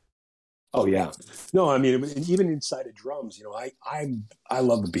 Oh yeah. No, I mean, even inside of drums, I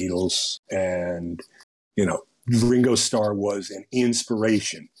love the Beatles, and Ringo Starr was an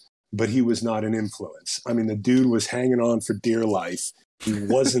inspiration, but he was not an influence. I mean, the dude was hanging on for dear life. He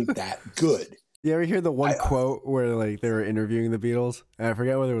wasn't that good. You ever hear the one quote where like they were interviewing the Beatles? And I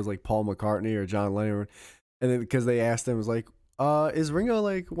forget whether it was like Paul McCartney or John Lennon, and then because they asked him, it was like, is Ringo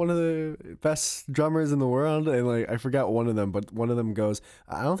like one of the best drummers in the world? And like I forgot one of them, but one of them goes,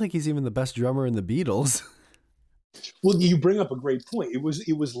 I don't think he's even the best drummer in the Beatles. Well, you bring up a great point. It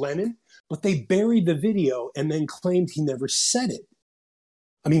was Lennon, but they buried the video and then claimed he never said it.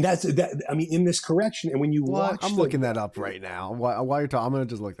 I mean, in this correction, and when you watch, I'm looking that up right now. While you're talking, I'm gonna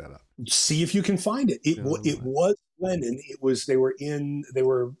just look that up. See if you can find it. It was Lennon. They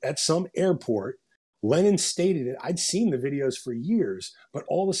were at some airport. Lennon stated it. I'd seen the videos for years, but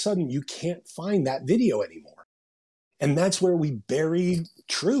all of a sudden you can't find that video anymore, and that's where we buried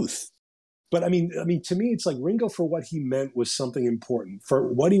truth. But I mean, to me, it's like Ringo, for what he meant, was something important.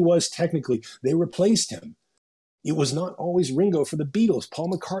 For what he was technically, they replaced him. It was not always Ringo for the Beatles. Paul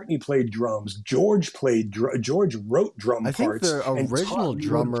McCartney played drums. George wrote drum parts. I think the original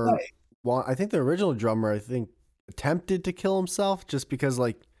drummer. Well, I think the original drummer, attempted to kill himself just because,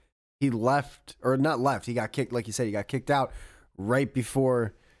 like, he left, or not left. He got kicked, like you said, he got kicked out right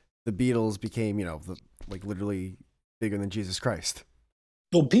before the Beatles became, literally bigger than Jesus Christ.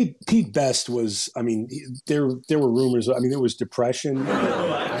 Well, Pete Best was. I mean, there were rumors. I mean, there was depression.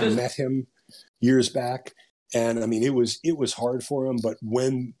 I met him years back. And I mean, it was hard for him, but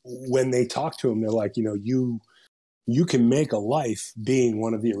when they talked to him, they're like, you can make a life being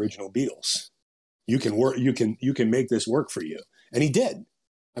one of the original Beatles. You can make this work for you. And he did.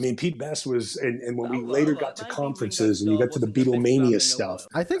 I mean, Pete Best was, and when we later got to conferences and you got to the Beatlemania stuff.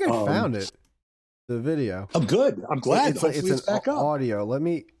 I think I found it, the video. Oh, good. I'm glad. It's back up. Audio. Let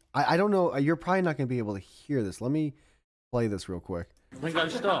me, I don't know. You're probably not going to be able to hear this. Let me play this real quick. Ringo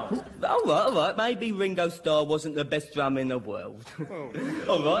Starr. All right. Maybe Ringo Starr wasn't the best drummer in the world.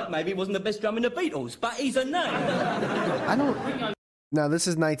 All right, maybe he wasn't the best drummer in the Beatles, but he's a name. Now, this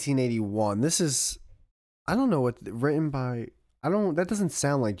is 1981. This is, I don't know what, written by, that doesn't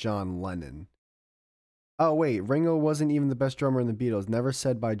sound like John Lennon. Oh, wait, Ringo wasn't even the best drummer in the Beatles. Never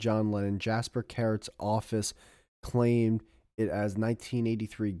said by John Lennon. Jasper Carrot's office claimed it as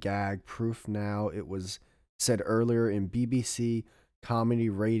 1983 gag. Proof now. It was said earlier in BBC Comedy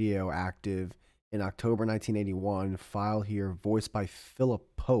Radioactive in October 1981. File here, voiced by Philip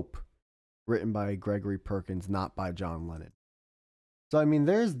Pope, written by Gregory Perkins, not by John Lennon. So, I mean,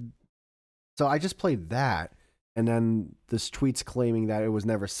 so I just played that, and then this tweet's claiming that it was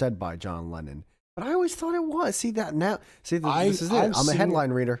never said by John Lennon. But I always thought it was. See that now? See, this is it. I'm a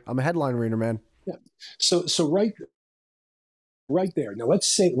headline reader. I'm a headline reader, man. Yeah. So right there. Now let's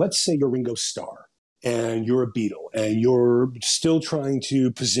say you're Ringo Starr and you're a Beatle and you're still trying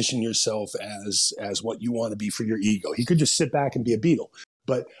to position yourself as what you want to be for your ego. He could just sit back and be a Beatle.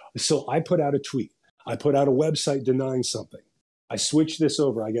 But so I put out a tweet. I put out a website denying something. I switched this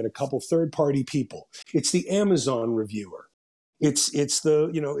over. I get a couple third-party people. It's the Amazon reviewer. It's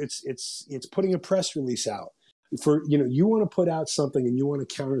putting a press release out. For, you want to put out something and you want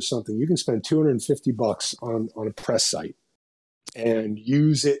to counter something, you can spend $250 on a press site and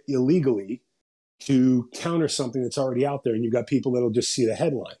use it illegally to counter something that's already out there, and you've got people that'll just see the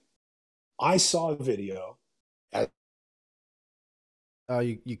headline. I saw a video.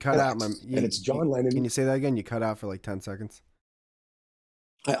 You cut out my... and it's John Lennon. Can you say that again? You cut out for like 10 seconds.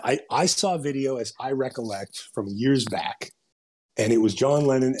 I saw a video, as I recollect, from years back, and it was John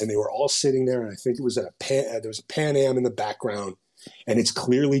Lennon, and they were all sitting there, and I think it was there was a Pan Am in the background, and it's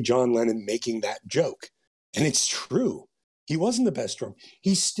clearly John Lennon making that joke, and it's true. He wasn't the best drummer.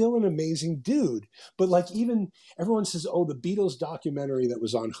 He's still an amazing dude. But like, even everyone says, oh, the Beatles documentary that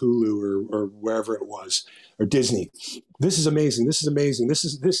was on Hulu or wherever it was, or Disney. This is amazing. This is amazing.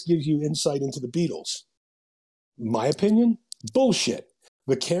 This gives you insight into the Beatles. My opinion, bullshit.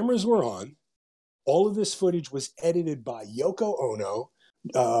 The cameras were on. All of this footage was edited by Yoko Ono,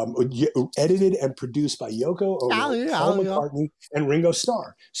 edited and produced by Yoko Ono, Paul McCartney, and Ringo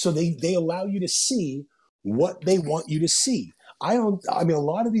Starr. So they allow you to see what they want you to see. I mean, a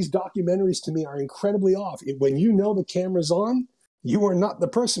lot of these documentaries to me are incredibly off. When you know the camera's on, you are not the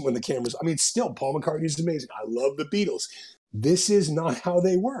person when the camera's, I mean, still, Paul McCartney is amazing. I love the Beatles. This is not how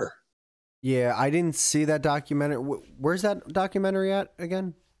they were. Yeah, I didn't see that documentary. Where's that documentary at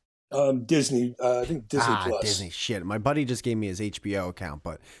again? Disney, I think Disney Plus. Disney, shit. My buddy just gave me his HBO account,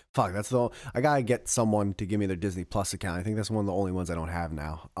 but fuck, I gotta get someone to give me their Disney Plus account. I think that's one of the only ones I don't have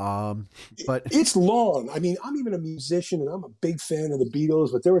now. But it's long. I mean, I'm even a musician and I'm a big fan of the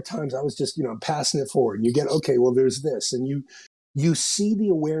Beatles, but there were times I was just, passing it forward, and you get, okay, well, there's this, and you see the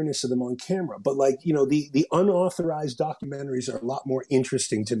awareness of them on camera, but like, the unauthorized documentaries are a lot more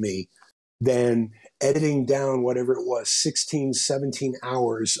interesting to me than editing down whatever it was, 16, 17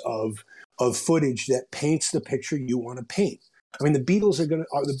 hours of footage that paints the picture you want to paint. I mean, the Beatles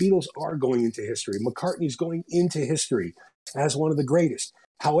are going into history. McCartney's going into history as one of the greatest.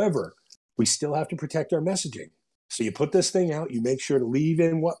 However, we still have to protect our messaging. So you put this thing out, you make sure to leave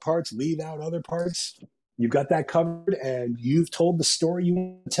in what parts, leave out other parts. You've got that covered, and you've told the story you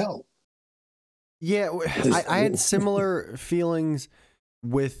want to tell. Yeah, I had similar feelings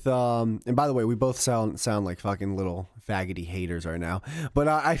with and by the way, we both sound like fucking little faggoty haters right now, but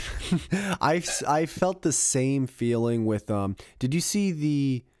I felt the same feeling with did you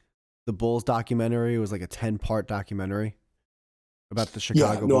see the Bulls documentary? It was like a 10-part documentary about the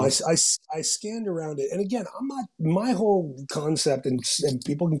Chicago Bulls. I scanned around it, and again, I'm not, my whole concept, and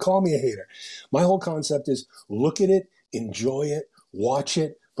people can call me a hater, my whole concept is look at it, enjoy it, watch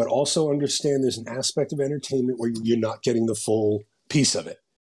it, but also understand there's an aspect of entertainment where you're not getting the full piece of it.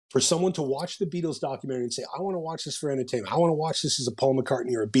 For someone to watch the Beatles documentary and say, I want to watch this for entertainment, I want to watch this as a Paul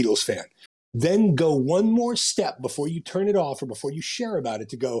McCartney or a Beatles fan, then go one more step before you turn it off or before you share about it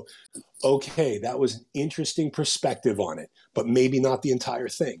to go, okay, that was an interesting perspective on it, but maybe not the entire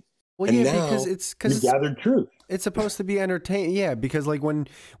thing. Well, and yeah, now because it's gathered truth. It's supposed to be entertaining. Yeah, because like when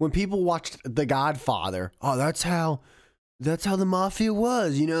people watched The Godfather, oh, that's how the mafia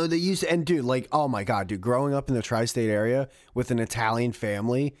was, they used to, and dude, like, oh my God, dude, growing up in the tri-state area with an Italian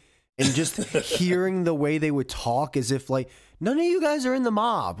family and just hearing the way they would talk as if like, none of you guys are in the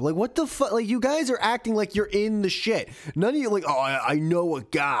mob. Like, what the fuck? Like, you guys are acting like you're in the shit. None of you like, oh, I know a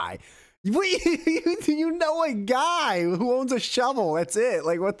guy. You know a guy who owns a shovel. That's it.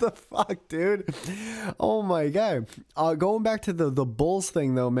 Like, what the fuck, dude? Oh my God. Going back to the Bulls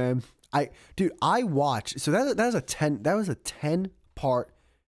thing though, man. I watched, so that was a 10-part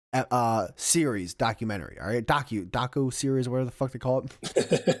series documentary, all right? Docu series, whatever the fuck they call it.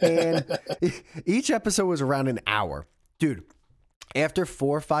 And each episode was around an hour. Dude, after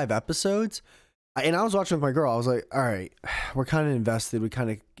 4 or 5 episodes, and I was watching with my girl, I was like, all right, we're kind of invested. We kind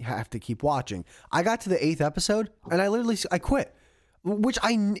of have to keep watching. I got to the 8th episode and I quit. Which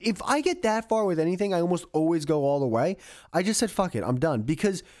if I get that far with anything, I almost always go all the way. I just said, fuck it, I'm done.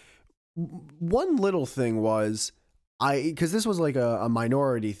 Because one little thing was, because this was like a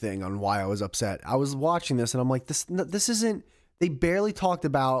minority thing on why I was upset. I was watching this and I'm like, this isn't, they barely talked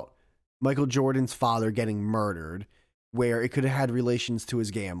about Michael Jordan's father getting murdered, where it could have had relations to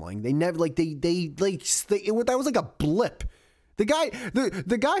his gambling. They never, like, that was like a blip. The guy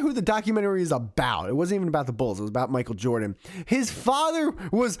who the documentary is about, it wasn't even about the Bulls, it was about Michael Jordan. His father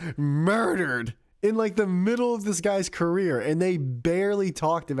was murdered in like the middle of this guy's career, and they barely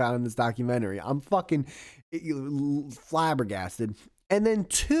talked about it in this documentary. I'm fucking flabbergasted. And then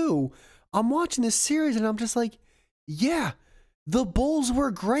 2, I'm watching this series and I'm just like, yeah, the Bulls were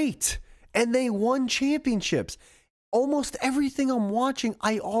great and they won championships. Almost everything I'm watching,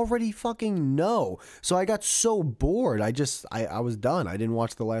 I already fucking know. So I got so bored. I was done. I didn't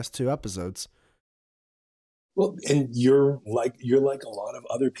watch the last 2 episodes. Well, and you're like a lot of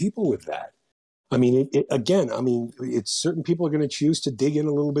other people with that. I mean, it's certain people are going to choose to dig in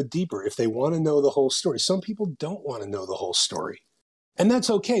a little bit deeper if they want to know the whole story. Some people don't want to know the whole story. And that's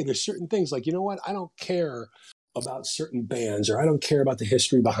okay. There's certain things like, you know what? I don't care about certain bands, or I don't care about the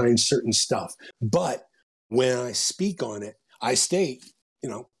history behind certain stuff. But when I speak on it, I state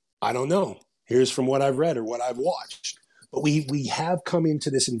I don't know. Here's from what I've read or what I've watched. But we have come into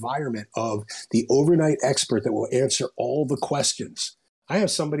this environment of the overnight expert that will answer all the questions. I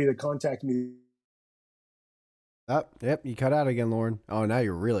have somebody that contacted me. Yep, you cut out again, Loren. Oh, now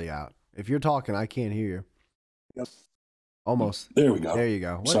you're really out. If you're talking, I can't hear you. Yep. Almost. There we go. There you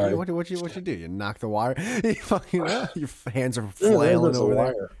go. Sorry. What you do? You knock the wire? Your hands are flailing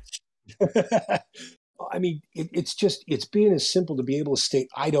over there. I mean, it's being as simple to be able to state,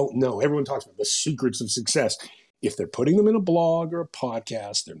 I don't know. Everyone talks about the secrets of success. If they're putting them in a blog or a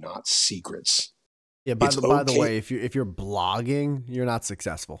podcast, they're not secrets. Yeah, by the way, if you're blogging, you're not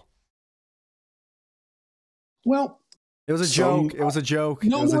successful. Well, it was a joke. It was a joke.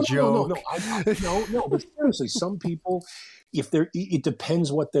 No, it was no, a joke. No. But seriously, some people, it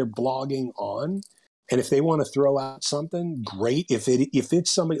depends what they're blogging on, and if they want to throw out something, great. If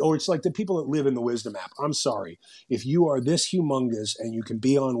it's somebody, or it's like the people that live in the Wisdom app. I'm sorry, if you are this humongous and you can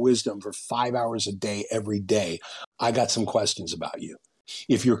be on Wisdom for 5 hours a day every day, I got some questions about you.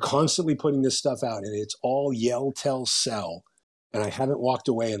 If you're constantly putting this stuff out and it's all yell, tell, sell, and I haven't walked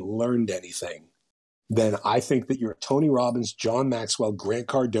away and learned anything, then I think that you're a Tony Robbins, John Maxwell, Grant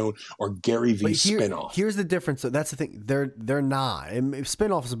Cardone, or Gary Vee spinoff. Here's the difference. So that's the thing. They're not. And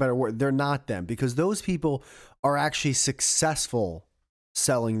spinoff is a better word. They're not them, because those people are actually successful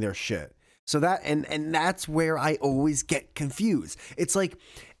selling their shit. So that and that's where I always get confused. It's like,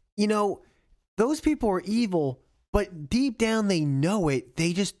 those people are evil, but deep down they know it.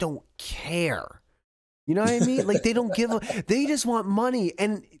 They just don't care. You know what I mean? Like they don't give they just want money.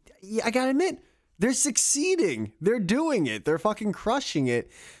 And I gotta admit, they're succeeding. They're doing it. They're fucking crushing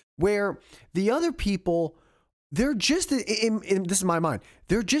it. Where the other people, they're just, this is my mind,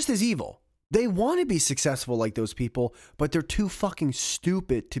 they're just as evil. They want to be successful like those people, but they're too fucking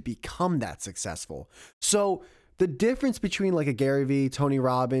stupid to become that successful. So the difference between like a Gary Vee, Tony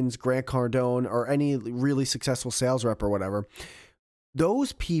Robbins, Grant Cardone, or any really successful sales rep or whatever,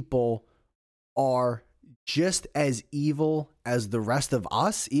 those people are just as evil as the rest of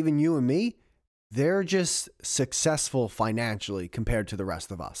us, even you and me. They're just successful financially compared to the rest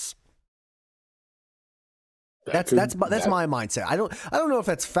of us. That's my mindset. I don't know if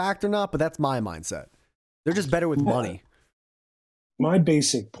that's fact or not, but that's my mindset. They're just better with money. My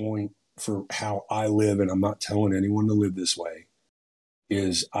basic point for how I live, and I'm not telling anyone to live this way,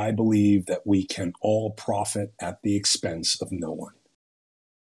 is I believe that we can all profit at the expense of no one.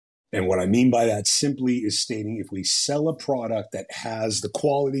 And what I mean by that simply is stating, if we sell a product that has the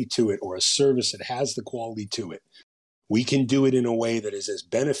quality to it, or a service that has the quality to it, we can do it in a way that is as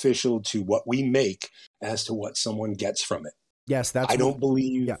beneficial to what we make as to what someone gets from it. Yes, I don't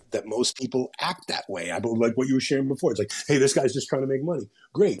believe that most people act that way. I believe, like what you were sharing before. It's like, hey, this guy's just trying to make money.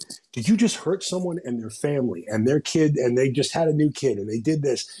 Great. Did you just hurt someone and their family and their kid, and they just had a new kid and they did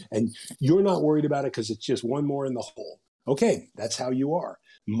this, and you're not worried about it because it's just one more in the hole? Okay, that's how you are.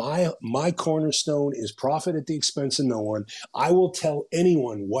 My cornerstone is profit at the expense of no one. I will tell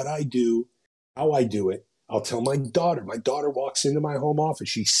anyone what I do, how I do it. I'll tell my daughter. My daughter walks into my home office.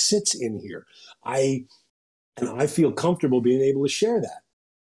 She sits in here. I feel comfortable being able to share that.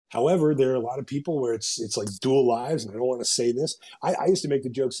 However, there are a lot of people where it's like dual lives, and I don't want to say this. I used to make the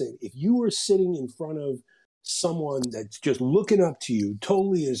joke saying, if you were sitting in front of someone that's just looking up to you,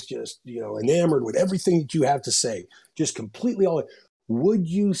 totally is just, enamored with everything that you have to say, just completely all, would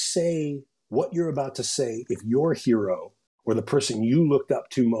you say what you're about to say if your hero or the person you looked up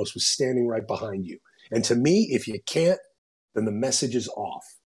to most was standing right behind you? And to me, if you can't, then the message is off.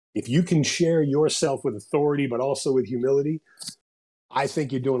 If you can share yourself with authority, but also with humility, I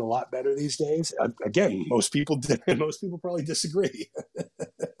think you're doing a lot better these days. Again, most people probably disagree.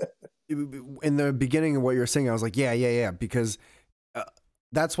 In the beginning of what you were saying, I was like, yeah, because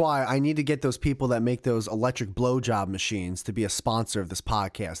that's why I need to get those people that make those electric blowjob machines to be a sponsor of this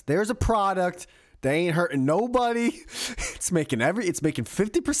podcast. There's a product. They ain't hurting nobody. It's making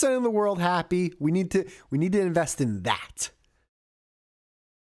 50% of the world happy. We need to invest in that.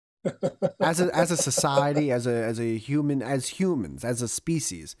 As a society, as a human, as humans, as a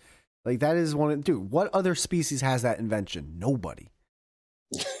species. Like that is dude, what other species has that invention? Nobody.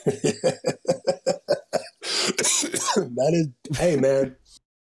 That is, hey man,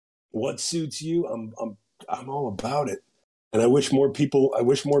 what suits you? I'm all about it. And I wish more people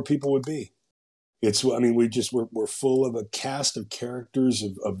would be. We're full of a cast of characters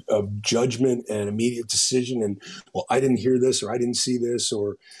of judgment and immediate decision. And, well, I didn't hear this, or I didn't see this,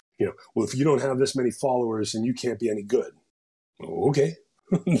 or, well, if you don't have this many followers, then you can't be any good. Okay.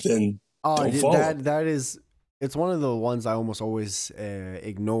 Then don't follow. It's one of the ones I almost always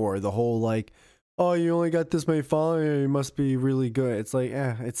ignore. The whole, like, oh, you only got this many followers, you must be really good. It's like,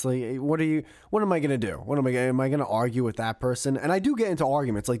 what am I going to do? Am I going to argue with that person? And I do get into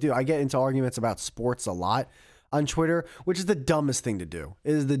arguments. Like, dude, I get into arguments about sports a lot on Twitter, which is the dumbest thing to do.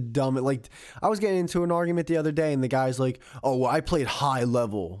 It is the dumbest. Like, I was getting into an argument the other day and the guy's like, oh, well, I played high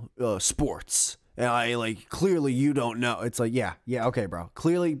level sports. And I like, clearly you don't know. It's like, yeah, okay, bro.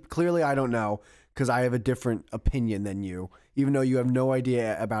 Clearly I don't know because I have a different opinion than you, even though you have no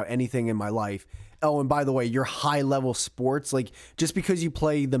idea about anything in my life. Oh, and by the way, your high level sports, like just because you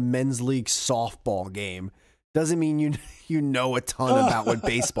play the men's league softball game doesn't mean you know a ton about what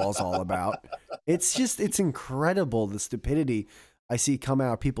baseball's all about. It's incredible the stupidity I see come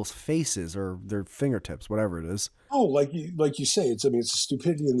out of people's faces or their fingertips, whatever it is. Oh, like you say, it's the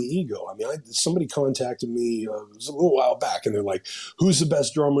stupidity and the ego. I mean, somebody contacted me it was a little while back, and they're like, "Who's the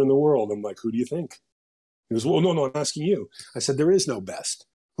best drummer in the world?" I'm like, "Who do you think?" He goes, "Well, no, I'm asking you." I said, "There is no best.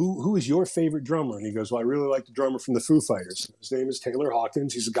 Who is your favorite drummer?" And he goes, "Well, I really like the drummer from the Foo Fighters. His name is Taylor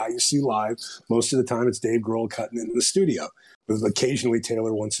Hawkins. He's a guy you see live. Most of the time, it's Dave Grohl cutting in the studio, with occasionally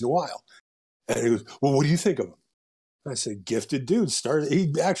Taylor once in a while." And he goes, "Well, what do you think of him?" I said, "Gifted dude."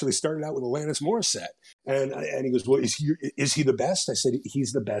 He actually started out with Alanis Morissette. And he goes, "Well, is he the best?" I said,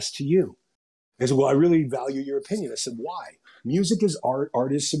 "He's the best to you." He said, "Well, I really value your opinion." I said, "Why?" Music is art.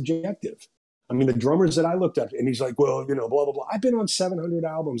 Art is subjective. I mean, the drummers that I looked up, and he's like, "Well, blah, blah, blah. I've been on 700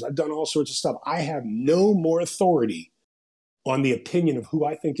 albums. I've done all sorts of stuff. I have no more authority on the opinion of who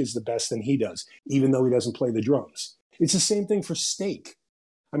I think is the best than he does, even though he doesn't play the drums." It's the same thing for steak.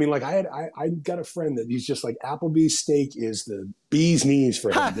 I mean, like I got a friend that he's just like, Applebee's steak is the bee's knees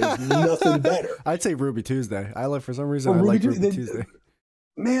for him. There's nothing better. I'd say Ruby Tuesday. For some reason, I like Ruby Tuesday.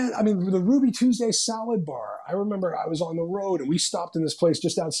 Man, I mean, the Ruby Tuesday salad bar. I remember I was on the road and we stopped in this place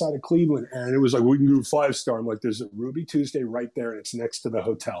just outside of Cleveland, and it was like, "We can do 5-star." I'm like, "There's a Ruby Tuesday right there, and it's next to the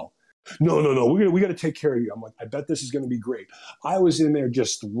hotel." No. We got to take care of you. I'm like, "I bet this is going to be great." I was in there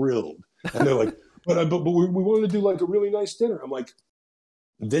just thrilled, and they're like, but we wanted to do like a really nice dinner." I'm like,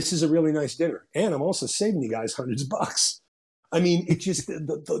 "This is a really nice dinner, and I'm also saving you guys hundreds of bucks." I mean, it just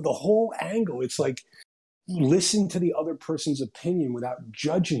the whole angle. It's like, listen to the other person's opinion without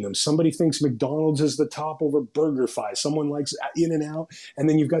judging them. Somebody thinks McDonald's is the top over BurgerFi. Someone likes In-N-Out, and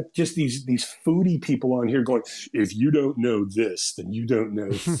then you've got just these foodie people on here going, "If you don't know this, then you don't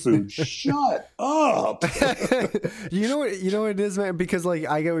know food." Shut up. You know what it is, man? Because like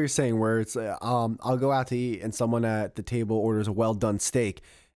I get what you're saying, where it's I'll go out to eat and someone at the table orders a well done steak.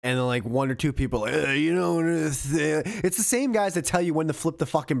 And then like one or two people, it's the same guys that tell you when to flip the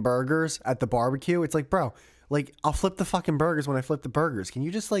fucking burgers at the barbecue. It's like, bro, like I'll flip the fucking burgers when I flip the burgers. Can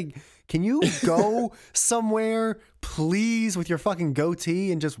you go somewhere, please, with your fucking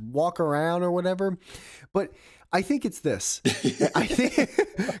goatee and just walk around or whatever? But I think it's this. I think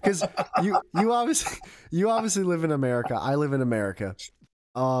because you obviously live in America. I live in America.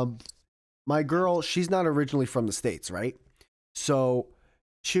 My girl, she's not originally from the States, right? So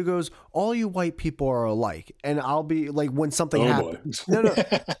she goes, "All you white people are alike." And I'll be like, when something happens, no.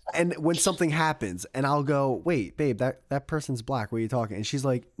 And when something happens and I'll go, "Wait, babe, that person's black. What are you talking?" And she's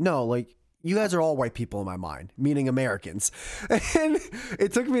like, "No, like you guys are all white people in my mind," meaning Americans. And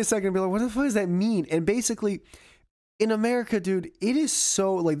it took me a second to be like, what the fuck does that mean? And basically in America, dude, it is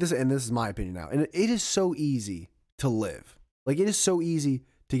so like this, and this is my opinion now. And it is so easy to live. Like it is so easy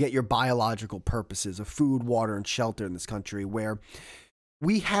to get your biological purposes of food, water, and shelter in this country, where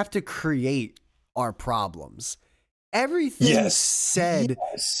we have to create our problems. Everything said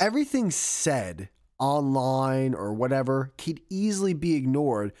online or whatever could easily be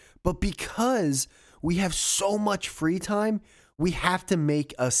ignored. But because we have so much free time, we have to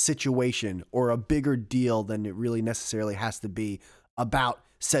make a situation or a bigger deal than it really necessarily has to be about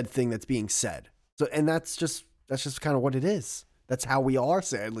said thing that's being said. So, and that's just kind of what it is. That's how we are,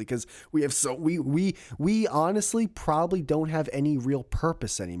 sadly, because we honestly probably don't have any real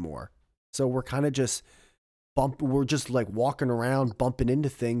purpose anymore. So we're kind of just we're just like walking around bumping into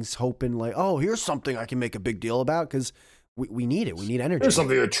things, hoping like, oh, here's something I can make a big deal about because we need it. We need energy. There's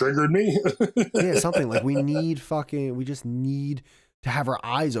something that triggered me. Yeah, something like we just need to have our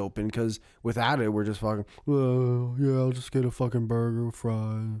eyes open, because without it, we're just fucking, "Oh, yeah, I'll just get a fucking burger with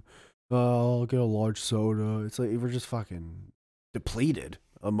fries. I'll get a large soda." It's like we're just fucking depleted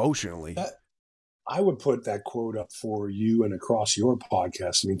emotionally. I would put that quote up for you and across your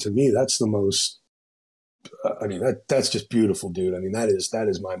podcast. I mean, to me, that's the most. I mean, that's just beautiful, dude. I mean, that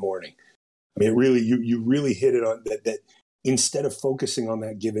is my morning. I mean, really, you really hit it on that. That instead of focusing on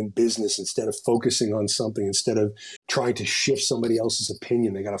that given business, instead of focusing on something, instead of trying to shift somebody else's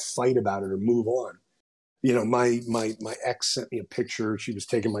opinion, they got to fight about it or move on. You know, my ex sent me a picture. She was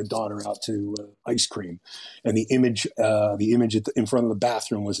taking my daughter out to ice cream, and the image in front of the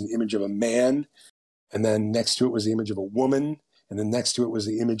bathroom was an image of a man, and then next to it was the image of a woman, and then next to it was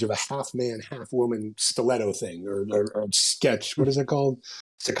the image of a half man, half woman stiletto thing or sketch. What is it called?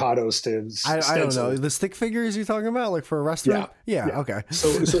 Staccato I don't know. The stick figures you're talking about, like for a restaurant? Yeah. Okay.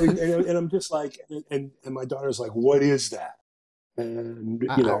 So and I'm just like, and my daughter's like, what is that? And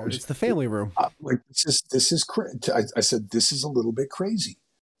you know, it's the family room. Like this is I said this is a little bit crazy,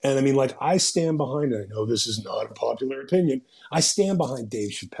 and I mean, like I stand behind it. I know this is not a popular opinion. I stand behind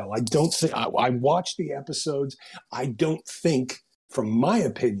Dave Chappelle. I don't think I watched the episodes. I don't think, from my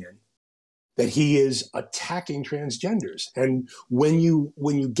opinion, that he is attacking transgenders. And when you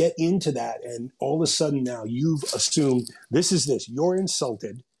get into that, and all of a sudden now you've assumed you're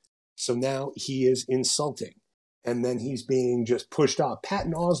insulted, so now he is insulting. And then he's being just pushed off.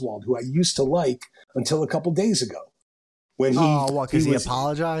 Patton Oswalt, who I used to like until a couple days ago, when because he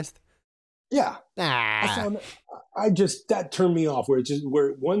apologized. Yeah, that turned me off. Where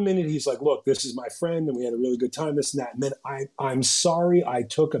 1 minute he's like, "Look, this is my friend, and we had a really good time, this and that," and then I'm sorry, I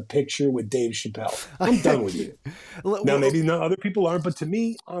took a picture with Dave Chappelle. I'm done with you. Now maybe not other people aren't, but to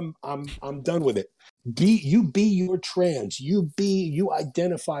me, I'm done with it. Be your trans. You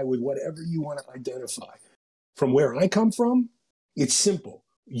identify with whatever you want to identify. From where I come from, it's simple.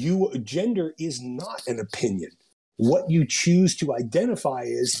 Gender is not an opinion. What you choose to identify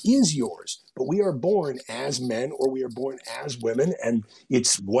is yours. But we are born as men or we are born as women, and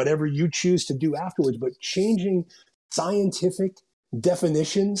it's whatever you choose to do afterwards. But changing scientific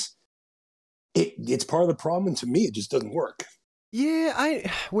definitions, it's part of the problem, and to me, it just doesn't work.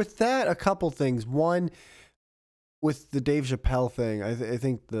 Yeah, with that, a couple things. One, with the Dave Chappelle thing, I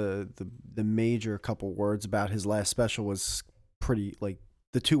think the major couple words about his last special was pretty, like,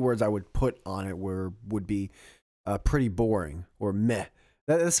 the two words I would put on it would be pretty boring or meh.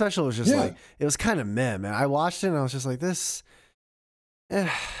 That special was just like, it was kind of meh, man. I watched it and I was just like, this,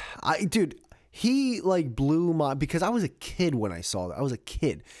 dude, he like blew my, because I was a kid when I saw that. I was a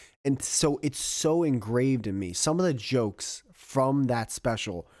kid. And so it's so engraved in me. Some of the jokes from that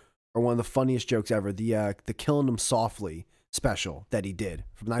special are one of the funniest jokes ever. The Killing Them Softly special that he did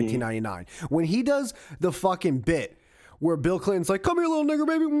from 1999. When he does the fucking bit where Bill Clinton's like, "Come here, little nigger,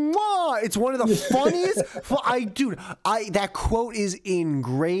 baby." Mwah! It's one of the funniest. That quote is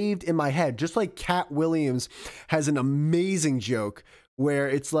engraved in my head. Just like Cat Williams has an amazing joke where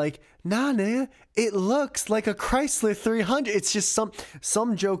it's like, "Nah, nah, it looks like a Chrysler 300." It's just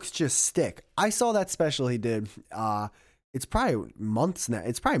some jokes just stick. I saw that special he did. It's probably months now.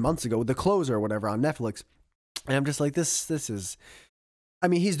 It's probably months ago, The Closer or whatever on Netflix. And I'm just like, this is, I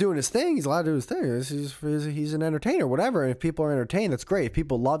mean, he's doing his thing. He's allowed to do his thing. He's an entertainer, whatever. And if people are entertained, that's great. If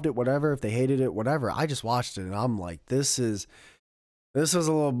people loved it, whatever. If they hated it, whatever. I just watched it and I'm like, this was a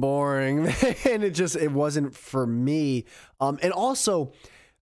little boring, and it wasn't for me. And also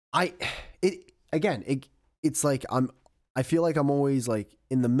it's like I feel like I'm always like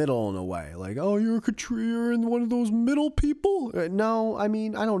in the middle in a way, like, oh, you're in one of those middle people. No, I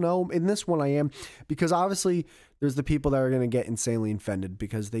mean, I don't know. In this one I am, because obviously there's the people that are going to get insanely offended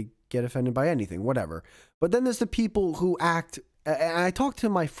because they get offended by anything, whatever. But then there's the people who act, and I talked to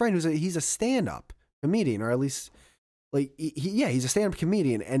my friend he's a stand-up comedian, or at least like, he's a stand-up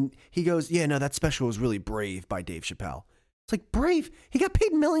comedian. And he goes, yeah, no, that special was really brave by Dave Chappelle. It's like, brave? He got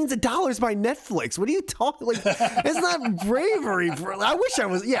paid millions of dollars by Netflix. What are you talking? Like, it's not bravery. I wish I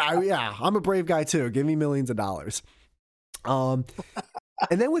was. Yeah. I'm a brave guy too. Give me millions of dollars. And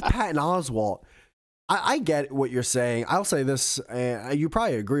then with Patton Oswalt, I get what you're saying. I'll say this, and you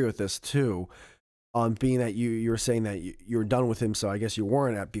probably agree with this too. Being that you were saying that you're done with him, so I guess you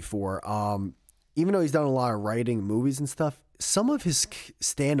weren't at before. Even though he's done a lot of writing, movies and stuff, some of his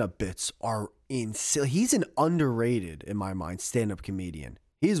stand-up bits are insane. He's an underrated, in my mind, stand-up comedian.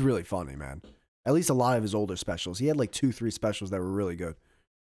 He's really funny, man. At least a lot of his older specials. He had like 2-3 specials that were really good.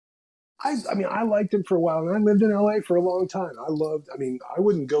 I mean, I liked him for a while, and I lived in LA for a long time. I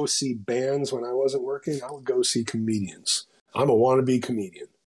wouldn't go see bands when I wasn't working. I would go see comedians. I'm a wannabe comedian,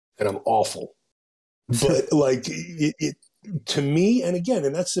 and I'm awful. But like it to me, and again,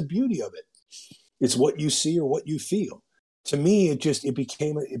 and that's the beauty of it. It's what you see or what you feel. To me, it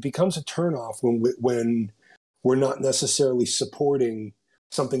becomes a turnoff when we're not necessarily supporting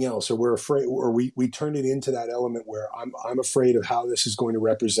something else, or we're afraid, or we turn it into that element where I'm afraid of how this is going to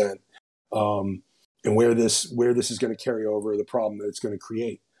represent, and where this is going to carry over, the problem that it's going to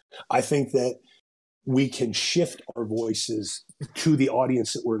create. I think that we can shift our voices to the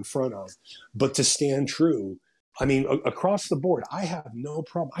audience that we're in front of, but to stand true. I mean, across the board, I have no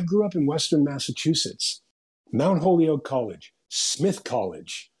problem. I grew up in Western Massachusetts. Mount Holyoke College, Smith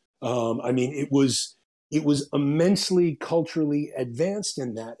College. I mean, it was immensely culturally advanced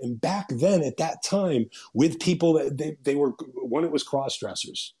in that. And back then, at that time, with people that they were, one, it was cross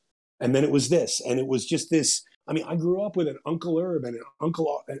dressers, and then it was this, and it was just this. I mean, I grew up with an Uncle Herb and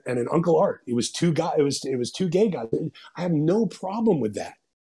an Uncle Art. It was two guys. It was two gay guys. I have no problem with that.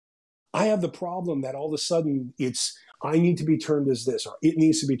 I have the problem that all of a sudden it's, I need to be termed as this, or it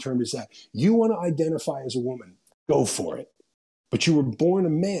needs to be termed as that. You want to identify as a woman, go for it. But you were born a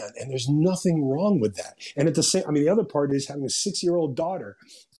man, and there's nothing wrong with that. And at the same, I mean, the other part is having a 6-year-old daughter.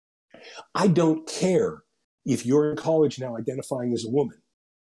 I don't care if you're in college now identifying as a woman.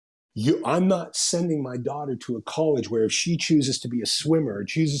 I'm not sending my daughter to a college where if she chooses to be a swimmer or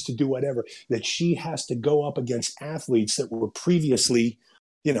chooses to do whatever, that she has to go up against athletes that were previously,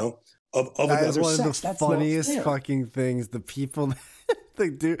 you know, of another sex. That is one of the funniest fucking things. The people,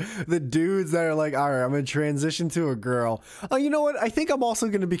 the dudes that are like, all right, I'm going to transition to a girl. Oh, you know what? I think I'm also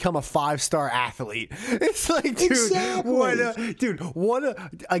going to become a 5-star athlete. It's like, dude, exactly.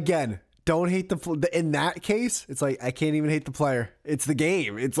 Again, don't hate in that case, it's like, I can't even hate the player. It's the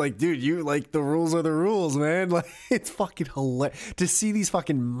game. It's like, dude, you like, the rules are the rules, man. Like, it's fucking hilarious to see these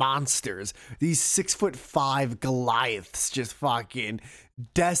fucking monsters, these 6'5" Goliaths just fucking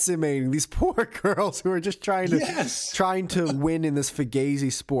decimating these poor girls who are just trying to win in this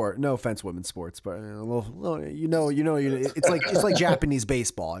fugazi sport. No offense, women's sports, but it's like Japanese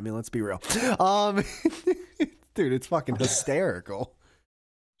baseball. I mean, let's be real. Dude, it's fucking hysterical.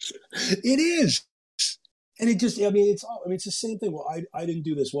 It is. And it just, I mean, it's the same thing. Well, I didn't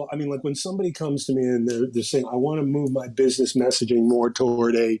do this. Well, I mean, like when somebody comes to me and they're saying, I want to move my business messaging more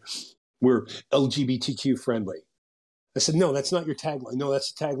toward we're LGBTQ friendly. I said, no, that's not your tagline. No,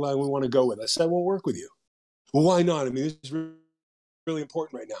 that's the tagline we want to go with. I said, I won't work with you. Well, why not? I mean, this is really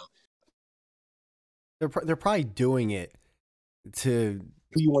important right now. They're probably doing it to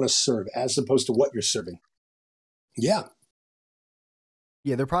who you want to serve as opposed to what you're serving. Yeah.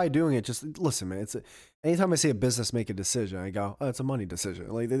 Yeah, they're probably doing it. Just listen, man. Anytime I see a business make a decision, I go, "Oh, it's a money decision."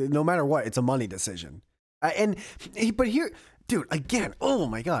 Like, no matter what, it's a money decision. But here, dude, again, oh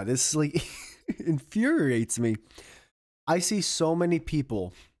my god, this like infuriates me. I see so many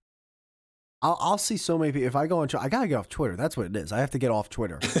people. I'll see so many people. If I go on, I gotta get off Twitter. That's what it is. I have to get off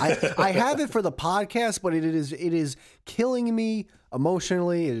Twitter. I have it for the podcast, but it is killing me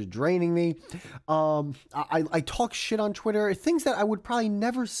emotionally. It is draining me. I talk shit on Twitter, things that I would probably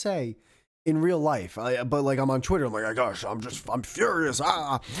never say in real life. But like I'm on Twitter, I'm like, oh gosh, I'm furious.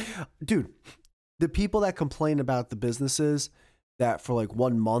 Dude, the people that complain about the businesses that for like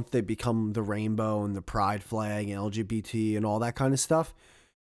 1 month they become the rainbow and the pride flag and LGBT and all that kind of stuff.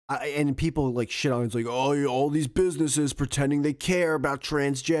 And people like shit on it. It's like, oh, all these businesses pretending they care about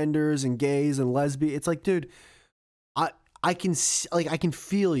transgenders and gays and lesbians. It's like, dude, I can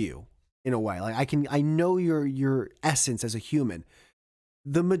feel you in a way. Like I know your essence as a human.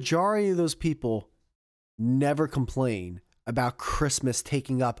 The majority of those people never complain about Christmas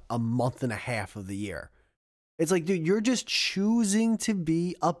taking up a month and a half of the year. It's like, dude, you're just choosing to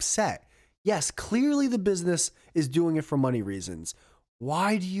be upset. Yes, clearly the business is doing it for money reasons.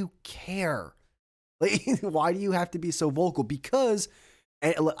 Why do you care? Like, why do you have to be so vocal? Because,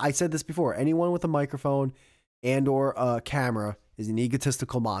 I said this before, anyone with a microphone and or a camera is an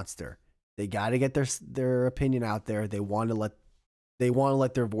egotistical monster. They got to get their opinion out there. They want to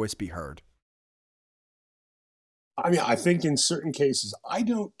let their voice be heard. I mean, I think in certain cases, I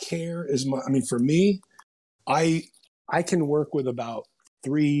don't care as much. I mean, for me, I can work with about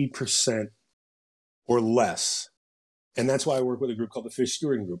 3% or less. And that's why I work with a group called the Fish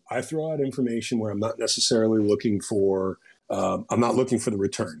Stewarding Group. I throw out information where I'm not necessarily looking for, I'm not looking for the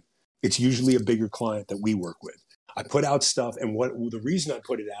return. It's usually a bigger client that we work with. I put out stuff, and the reason I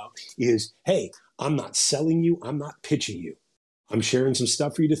put it out is, hey, I'm not selling you, I'm not pitching you. I'm sharing some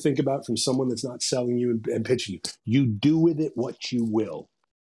stuff for you to think about from someone that's not selling you and pitching you. You do with it what you will.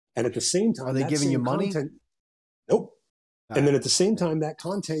 And at the same time, are they giving you money? Nope. And then at the same time, that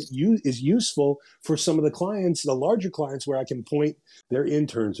content is useful for some of the clients, the larger clients, where I can point their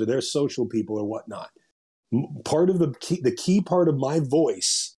interns or their social people or whatnot. Part of the key part of my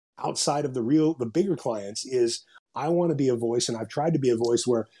voice outside of the bigger clients is I want to be a voice, and I've tried to be a voice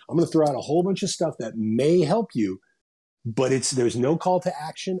where I'm going to throw out a whole bunch of stuff that may help you, but there's no call to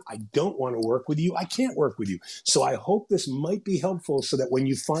action. I don't want to work with you. I can't work with you. So I hope this might be helpful so that when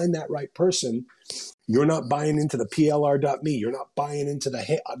you find that right person, you're not buying into the PLR.me. You're not buying into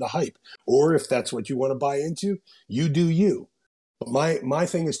the hype. Or if that's what you want to buy into, you do you. But my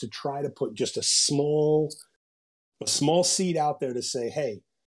thing is to try to put just a small seed out there to say, hey,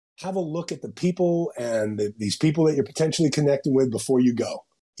 have a look at the people and these people that you're potentially connecting with before you go.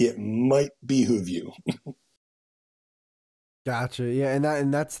 It might behoove you. Gotcha. Yeah,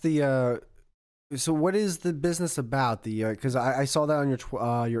 and that's the. So what is the business about? The because I saw that on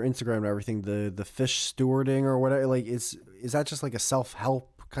your Instagram and everything. The fish stewarding or whatever. Like, is that just like a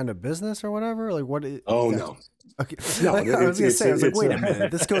self-help kind of business or whatever? Like, what? No. Okay. No, I was gonna say. I was like, wait a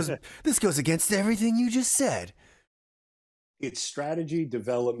minute. This goes against everything you just said. It's strategy,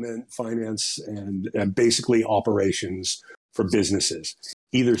 development, finance, and basically operations for businesses.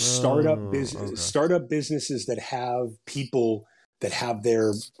 Either startup businesses that have people that have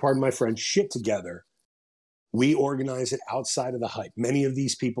their, pardon my French, shit together. We organize it outside of the hype. Many of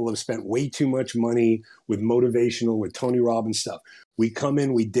these people have spent way too much money with motivational, with Tony Robbins stuff. We come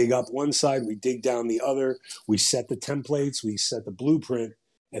in, we dig up one side, we dig down the other, we set the templates, we set the blueprint,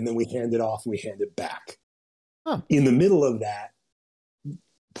 and then we hand it off and we hand it back. Huh. In the middle of that,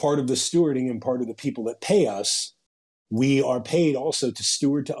 part of the stewarding and part of the people that pay us, we are paid also to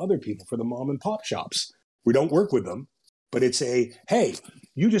steward to other people for the mom and pop shops. We don't work with them, but it's hey,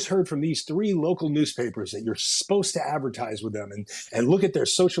 you just heard from these 3 local newspapers that you're supposed to advertise with them and look at their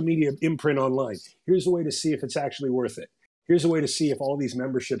social media imprint online. Here's a way to see if it's actually worth it. Here's a way to see if all these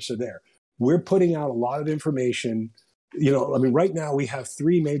memberships are there. We're putting out a lot of information. Right now we have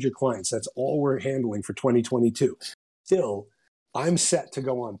 3 major clients. That's all we're handling for 2022. Still, I'm set to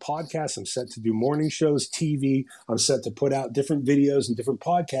go on podcasts. I'm set to do morning shows, TV. I'm set to put out different videos and different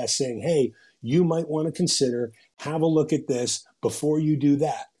podcasts saying, hey, you might want to consider, have a look at this before you do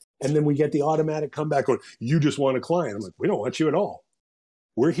that. And then we get the automatic comeback on, you just want a client. I'm like, we don't want you at all.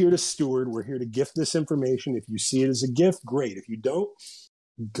 We're here to steward. We're here to gift this information. If you see it as a gift, great. If you don't,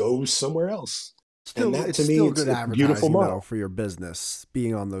 go somewhere else. Still, and that, it's to me, still it's good a beautiful advertising model though, for your business,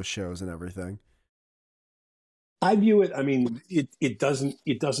 being on those shows and everything. I view it. I mean, it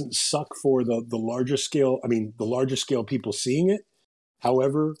doesn't suck for the larger scale. I mean, the larger scale people seeing it.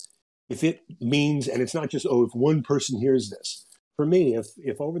 However, if it means, and it's not just, if one person hears this. For me,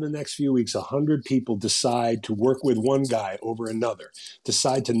 if over the next few weeks, 100 people decide to work with one guy over another,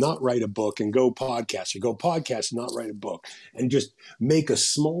 decide to not write a book and go podcast, or go podcast and not write a book, and just make a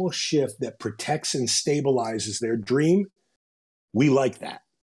small shift that protects and stabilizes their dream, we like that.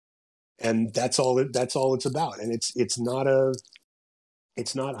 And that's all it's about. And it's not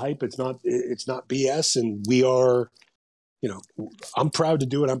hype. It's not BS. And we are, I'm proud to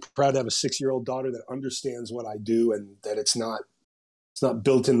do it. I'm proud to have a 6-year-old daughter that understands what I do and that it's not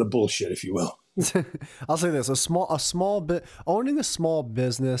built in the bullshit, if you will. I'll say this: owning a small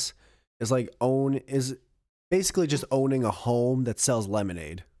business is basically just owning a home that sells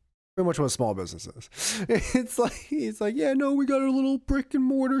lemonade. Pretty much what a small business is. It's like, yeah, no, we got a little brick and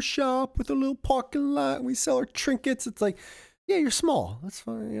mortar shop with a little parking lot. And we sell our trinkets. It's like, yeah, you're small. That's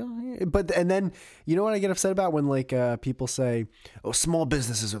fine. But and then you know what I get upset about when people say, "Oh, small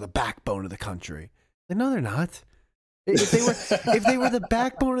businesses are the backbone of the country." Like, no, they're not. If they were the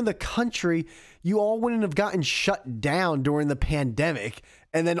backbone of the country, you all wouldn't have gotten shut down during the pandemic,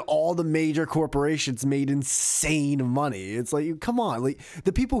 and then all the major corporations made insane money. It's like, come on, like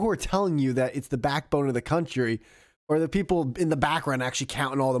the people who are telling you that it's the backbone of the country, or the people in the background actually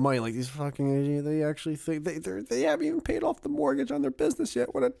counting all the money, like these fucking idiots, they actually think they haven't even paid off the mortgage on their business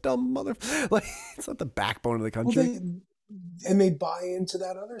yet. What a dumb mother! Like, it's not the backbone of the country. And they buy into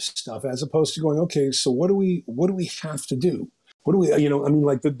that other stuff as opposed to going, okay, so what do we have to do? What do we,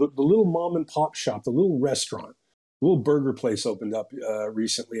 like the little mom and pop shop, the little restaurant, the little burger place opened up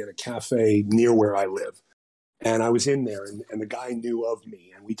recently in a cafe near where I live. And I was in there and the guy knew of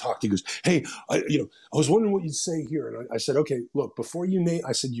me and we talked. He goes, hey, I was wondering what you'd say here. And I said, okay, look, before you name,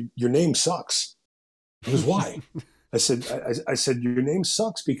 I said, your name sucks. He goes, why? I said, your name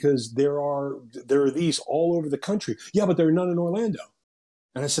sucks because there are these all over the country. Yeah, but there are none in Orlando.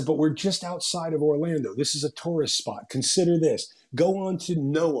 And I said, but we're just outside of Orlando. This is a tourist spot. Consider this. Go on to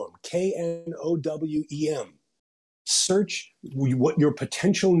Knowem, KNOWEM. Search what your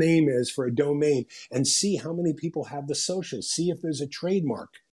potential name is for a domain and see how many people have the social. See if there's a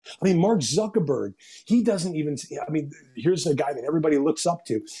trademark. I mean, Mark Zuckerberg, he doesn't even, here's a guy that everybody looks up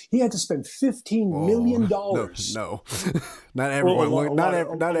to. He had to spend $15 million. No, not everyone.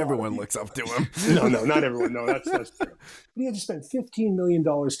 Not everyone looks up to him. No, not everyone. No, that's true. But he had to spend $15 million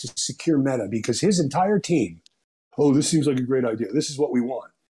to secure Meta because his entire team, this seems like a great idea. This is what we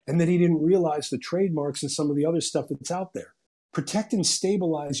want. And then he didn't realize the trademarks and some of the other stuff that's out there. Protect and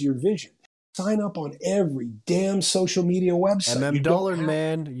stabilize your vision. Sign up on every damn social media website. Dollar,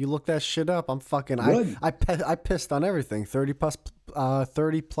 man. You look that shit up. I'm fucking. I pissed on everything. 30 plus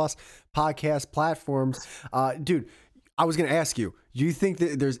podcast platforms. Dude, I was going to ask you, do you think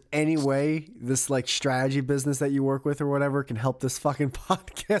that there's any way this like strategy business that you work with or whatever can help this fucking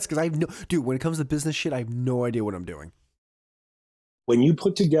podcast? Because dude, when it comes to business shit, I have no idea what I'm doing. When you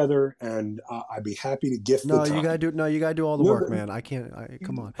put together, and I'd be happy to gift the time. You gotta do all the work, man. I can't.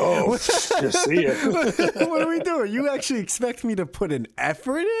 Come on. Oh, see it. What are we doing? You actually expect me to put an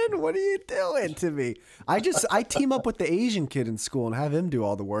effort in? What are you doing to me? I team up with the Asian kid in school and have him do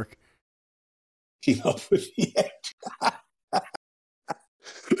all the work. Team up with the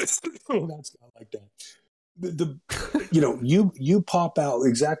Oh, that's not like that. You pop out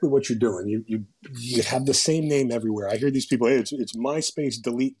exactly what you're doing. You have the same name everywhere. I hear these people, hey, it's MySpace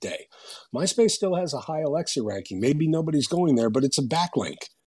delete day. MySpace still has a high Alexa ranking. Maybe nobody's going there, but it's a backlink.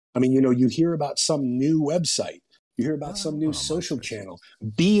 I mean, you hear about some new website. You hear about some new social channel.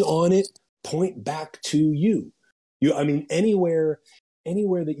 Be on it, point back to you.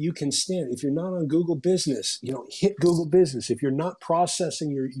 Anywhere that you can stand. If you're not on Google Business, hit Google Business. If you're not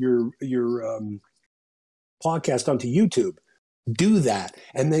processing your podcast onto YouTube, do that,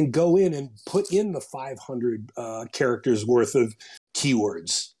 and then go in and put in the 500 characters worth of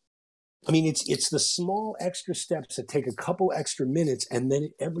keywords. I mean, it's the small extra steps that take a couple extra minutes, and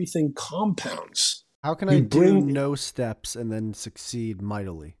then everything compounds. How can I do no steps and then succeed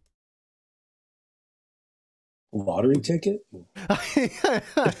mightily? Lottery ticket?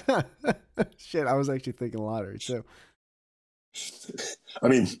 Shit, I was actually thinking lottery too. I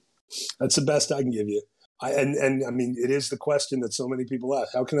mean, that's the best I can give you. I mean, it is the question that so many people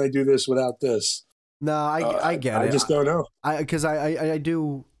ask. How can I do this without this? No, I get it. I just don't know. Because I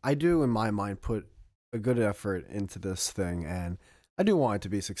do in my mind put a good effort into this thing, and I do want it to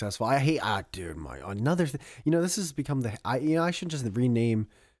be successful. I hate dude, another thing. This has become I should just rename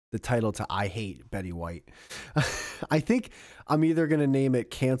the title to I Hate Betty White. I think I'm either gonna name it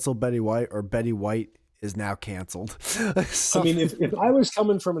Cancel Betty White or Betty White is now canceled. I mean, if I was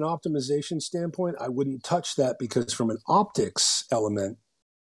coming from an optimization standpoint, I wouldn't touch that, because from an optics element,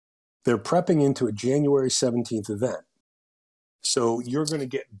 they're prepping into a January 17th event. So you're going to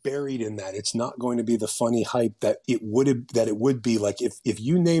get buried in that. It's not going to be the funny hype that it would be. Like if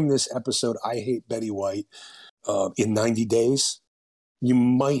you name this episode I Hate Betty White in 90 days, you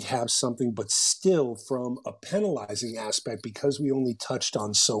might have something, but still from a penalizing aspect, because we only touched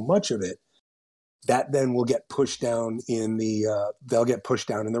on so much of it, that then will get pushed down in the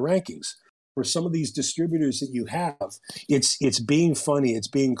rankings. For some of these distributors that you have, it's being funny, it's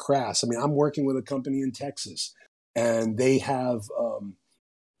being crass. I mean, I'm working with a company in Texas, and they have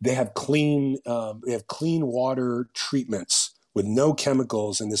clean water treatments with no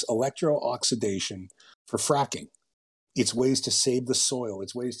chemicals and this electro-oxidation for fracking. It's ways to save the soil.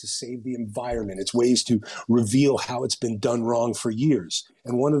 It's ways to save the environment. It's ways to reveal how it's been done wrong for years.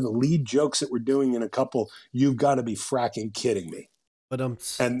 And one of the lead jokes that we're doing in a couple, you've got to be fracking kidding me. But and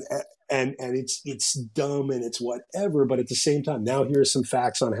it's dumb and it's whatever. But at the same time, now here are some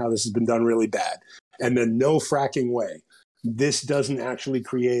facts on how this has been done really bad. And then no fracking way. This doesn't actually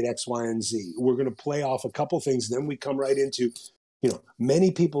create X, Y, and Z. We're going to play off a couple things. Then we come right into,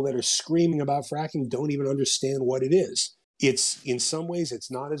 many people that are screaming about fracking don't even understand what it is. It's, in some ways, it's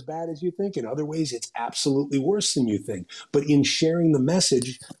not as bad as you think. In other ways, it's absolutely worse than you think. But in sharing the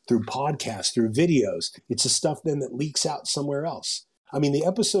message through podcasts, through videos, it's the stuff then that leaks out somewhere else. I mean, the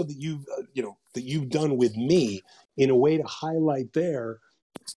episode that you've done with me, in a way to highlight there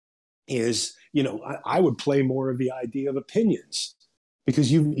is, I would play more of the idea of opinions.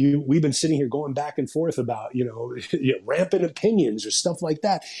 Because we've been sitting here going back and forth about rampant opinions or stuff like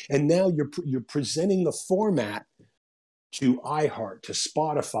that, and now you're presenting the format to iHeart, to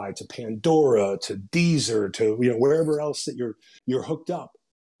Spotify, to Pandora, to Deezer, to wherever else that you're hooked up,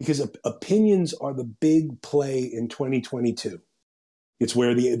 because opinions are the big play in 2022. It's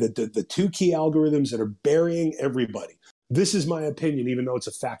where the two key algorithms that are burying everybody. This is my opinion, even though it's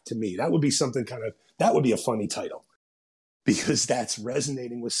a fact to me. That would be that would be a funny title, because that's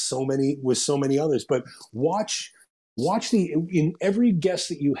resonating with so many others. But watch in every guest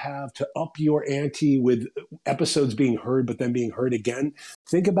that you have to up your ante with episodes being heard, but then being heard again.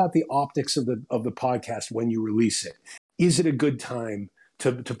 Think about the optics of the podcast when you release it. Is it a good time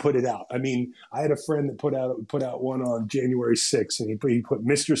to put it out? I mean, I had a friend that put out one on January 6th, and he put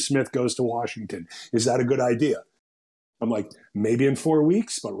Mr. Smith Goes to Washington. Is that a good idea? I'm like, maybe in 4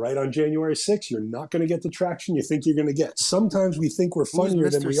 weeks, but right on January 6th, you're not going to get the traction you think you're going to get. Sometimes we think we're funnier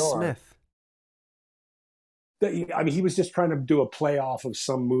than we are. Smith? I mean, he was just trying to do a play off of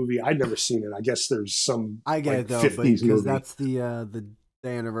some movie. I'd never seen it. I guess there's some. I get it though, because that's the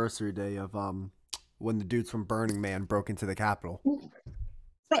anniversary day of when the dudes from Burning Man broke into the Capitol.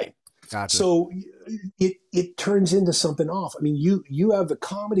 Right. Gotcha. So it turns into something off. I mean, you have the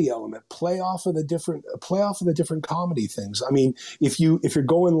comedy element, play off of the different comedy things. I mean, if you're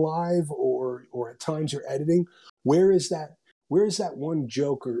going live or at times you're editing, where is that one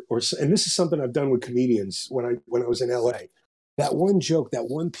joke or and this is something I've done with comedians when I was in LA. That one joke, that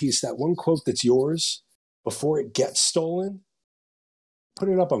one piece, that one quote that's yours before it gets stolen, put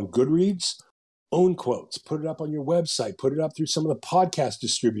it up on Goodreads. Own quotes, put it up on your website, put it up through some of the podcast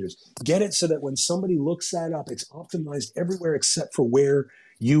distributors. Get it so that when somebody looks that up, it's optimized everywhere except for where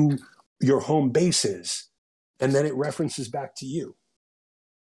your home base is. And then it references back to you.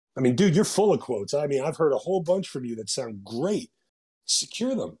 I mean, dude, you're full of quotes. I mean, I've heard a whole bunch from you that sound great.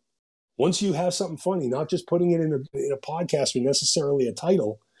 Secure them. Once you have something funny, not just putting it in a podcast or necessarily a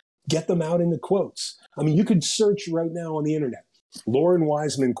title, get them out in the quotes. I mean, you could search right now on the internet. Loren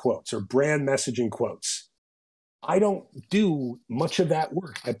Weisman quotes or brand messaging quotes. I don't do much of that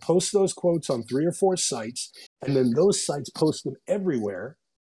work. I post those quotes on 3 or 4 sites, and then those sites post them everywhere.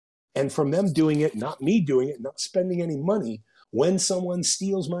 And from them doing it, not me doing it, not spending any money, when someone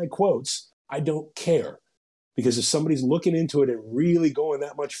steals my quotes, I don't care. Because if somebody's looking into it and really going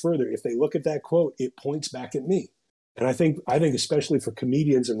that much further, if they look at that quote, it points back at me. And I think especially for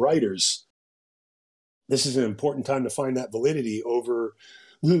comedians and writers, this is an important time to find that validity over,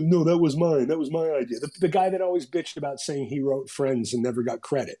 no, that was mine. That was my idea. The guy that always bitched about saying he wrote Friends and never got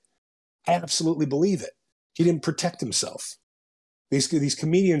credit. I absolutely believe it. He didn't protect himself. These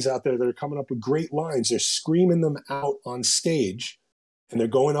comedians out there that are coming up with great lines, they're screaming them out on stage, and they're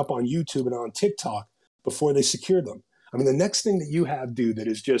going up on YouTube and on TikTok before they secure them. I mean, the next thing that you have, dude, that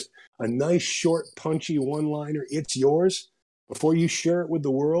is just a nice, short, punchy one-liner, it's yours, before you share it with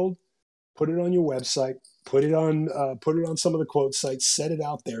the world, put it on your website, put it on some of the quote sites, set it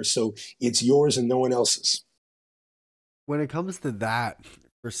out there so it's yours and no one else's. When it comes to that,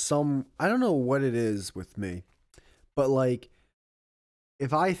 I don't know what it is with me, but like,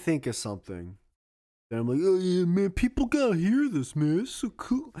 if I think of something, then I'm like, oh yeah, man, people gotta hear this, man. It's so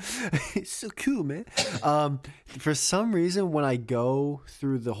cool. It's so cool, man. For some reason, when I go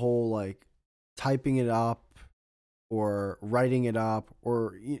through the whole like typing it up or writing it up,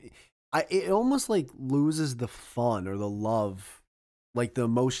 or it almost like loses the fun or the love, like the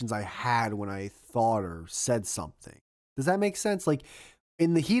emotions I had when I thought or said something. Does that make sense? Like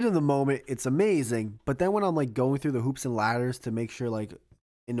in the heat of the moment, it's amazing. But then when I'm like going through the hoops and ladders to make sure, like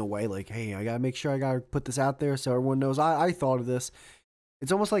in a way, like, hey, I gotta make sure I gotta put this out there so everyone knows I thought of this.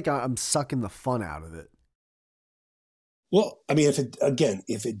 It's almost like I'm sucking the fun out of it. Well, I mean,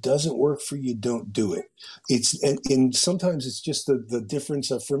 if it doesn't work for you, don't do it. And sometimes it's just the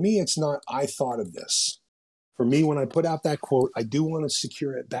difference of, for me, it's not, I thought of this. For me, when I put out that quote, I do want to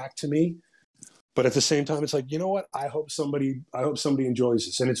secure it back to me. But at the same time, it's like, you know what? I hope somebody enjoys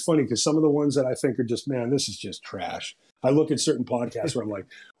this. And it's funny because some of the ones that I think are just, man, this is just trash. I look at certain podcasts where I'm like,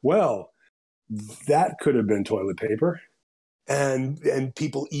 well, that could have been toilet paper, and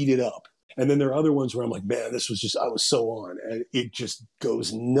people eat it up. And then there are other ones where I'm like, man, this was just, I was so on, and it just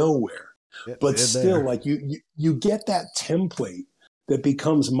goes nowhere. But still, like you get that template that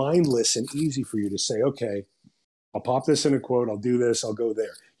becomes mindless and easy for you to say, okay, I'll pop this in a quote, I'll do this, I'll go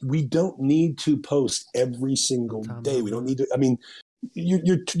there. We don't need to post every single day. We don't need to, I mean,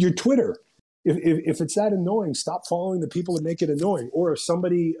 your Twitter, if it's that annoying, stop following the people that make it annoying. Or if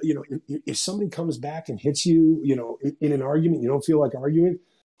somebody, if somebody comes back and hits you, in an argument, you don't feel like arguing,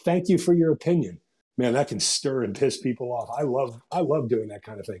 thank you for your opinion. Man, that can stir and piss people off. I love doing that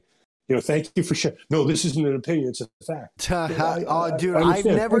kind of thing. Thank you for sharing. No, this isn't an opinion; it's a fact. I've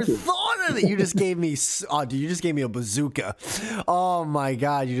never thought of it. You just gave me, you just gave me a bazooka. Oh my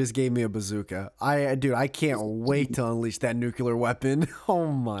god, you just gave me a bazooka. I can't wait to unleash that nuclear weapon. Oh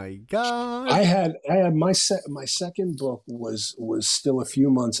my god. I had my second book was still a few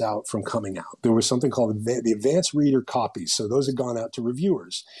months out from coming out. There was something called the advanced reader copies, so those had gone out to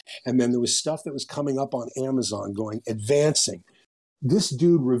reviewers, and then there was stuff that was coming up on Amazon going advancing. This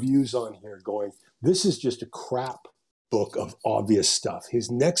dude reviews on here going, this is just a crap book of obvious stuff.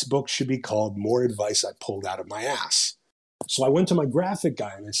 His next book should be called More Advice I Pulled Out of My Ass. So I went to my graphic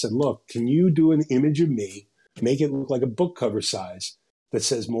guy and I said, look, can you do an image of me, make it look like a book cover size that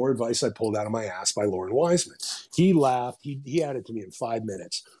says More Advice I Pulled Out of My Ass by Loren Weisman? He laughed. He had it to me in 5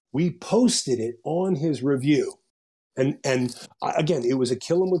 minutes. We posted it on his review. And again, it was a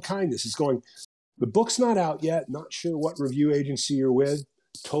kill him with kindness. It's going, the book's not out yet. Not sure what review agency you're with.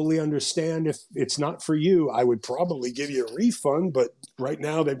 Totally understand if it's not for you. I would probably give you a refund, but right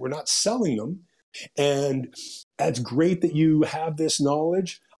now that we're not selling them. And that's great that you have this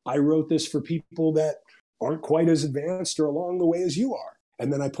knowledge. I wrote this for people that aren't quite as advanced or along the way as you are.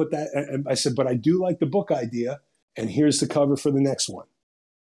 And then I put that, and I said, but I do like the book idea. And here's the cover for the next one.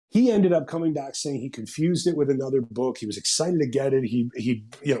 He ended up coming back saying he confused it with another book. He was excited to get it.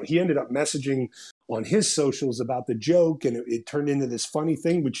 He ended up messaging on his socials about the joke, and it turned into this funny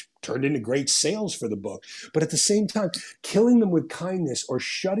thing, which turned into great sales for the book. But at the same time, killing them with kindness or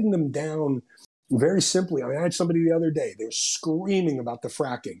shutting them down very simply. I mean, I had somebody the other day, they were screaming about the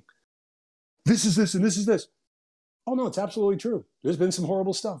fracking. This is this and this is this. Oh, no, it's absolutely true. There's been some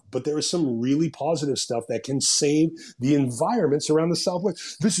horrible stuff, but there is some really positive stuff that can save the environments around the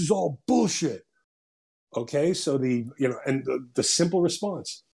Southwest. This is all bullshit. Okay, so the simple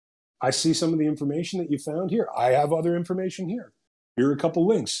response, I see some of the information that you found here. I have other information here. Here are a couple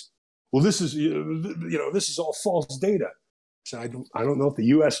links. Well, this is all false data. So I don't know if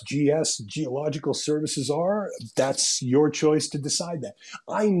the USGS Geological Services are. That's your choice to decide that.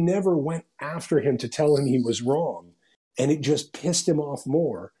 I never went after him to tell him he was wrong, and it just pissed him off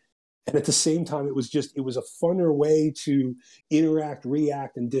more. And at the same time, it was a funner way to interact,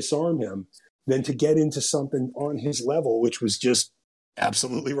 react, and disarm him than to get into something on his level, which was just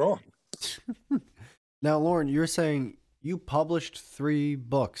absolutely wrong. Now, Loren, you're saying you published 3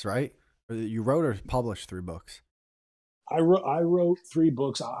 books, right? Or you wrote or published 3 books? I wrote 3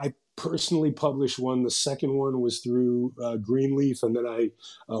 books. I personally published one. The second one was through Greenleaf, and then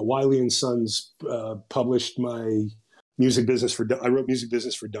Wiley and Sons published my music business I wrote Music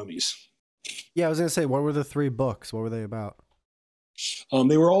Business for Dummies. Yeah, I was gonna say, what were the 3 books? What were they about?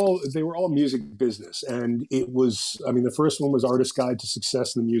 They were all music business, and it was. I mean, the first one was Artist's Guide to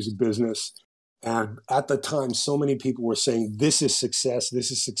Success in the Music Business, and at the time, so many people were saying, "This is success.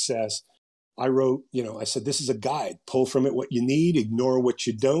 This is success." I wrote, I said, this is a guide. Pull from it what you need, ignore what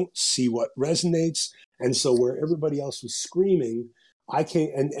you don't, see what resonates. And so where everybody else was screaming, I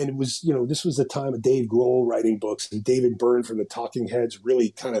came, and it was, this was the time of Dave Grohl writing books and David Byrne from the Talking Heads really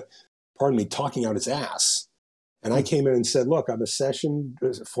kind of, talking out his ass. And I came in and said, look, I'm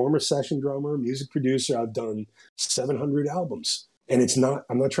a former session drummer, music producer. I've done 700 albums. And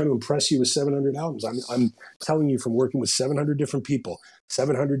I'm not trying to impress you with 700 albums. I'm telling you from working with 700 different people,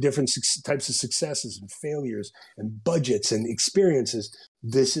 700 different types of successes and failures and budgets and experiences.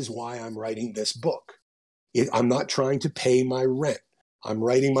 This is why I'm writing this book. I'm not trying to pay my rent. I'm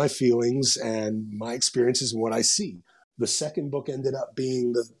writing my feelings and my experiences and what I see. The second book ended up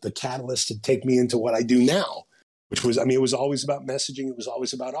being the catalyst to take me into what I do now, which was, it was always about messaging. It was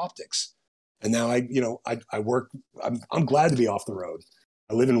always about optics. And now I work, I'm glad to be off the road.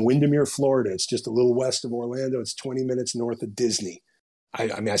 I live in Windermere, Florida. It's just a little west of Orlando. It's 20 minutes north of Disney.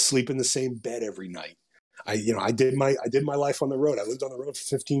 I sleep in the same bed every night. I did my life on the road. I lived on the road for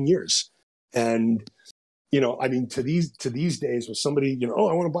 15 years. And, to these days with somebody, I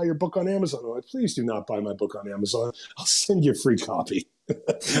want to buy your book on Amazon. I'm like, please do not buy my book on Amazon. I'll send you a free copy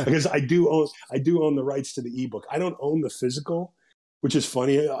because I do own the rights to the ebook. I don't own the physical. Which is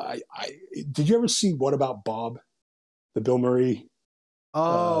funny. Did you ever see What About Bob, the Bill Murray?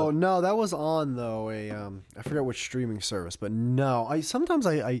 Oh no, that was on though I forget which streaming service, but no. I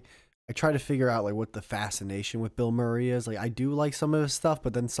try to figure out like what the fascination with Bill Murray is. Like I do like some of his stuff,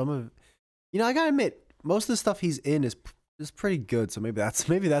 but then some of, I gotta admit, most of the stuff he's in is pretty good. So maybe that's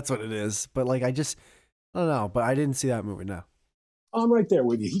what it is. But like I don't know. But I didn't see that movie. No. I'm right there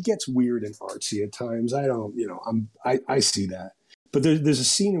with you. He gets weird and artsy at times. I see that. But there's a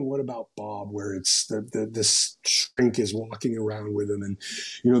scene in What About Bob where it's this shrink is walking around with him. And,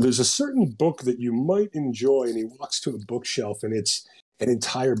 there's a certain book that you might enjoy. And he walks to a bookshelf and it's an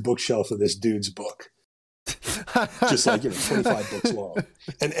entire bookshelf of this dude's book. Just like, 25 books long.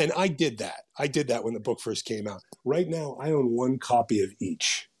 And I did that. I did that when the book first came out. Right now, I own 1 copy of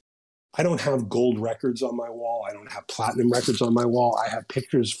each. I don't have gold records on my wall. I don't have platinum records on my wall. I have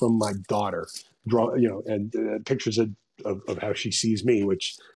pictures from my daughter, pictures of how she sees me,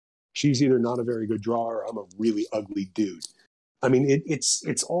 which she's either not a very good drawer or I'm a really ugly dude.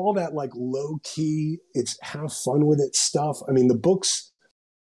 It's all that like low key, it's have fun with it stuff. The books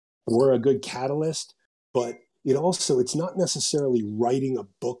were a good catalyst, but it's not necessarily writing a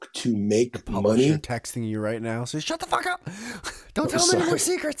book to make money. Publisher texting you right now, so shut the fuck up. Don't tell them any more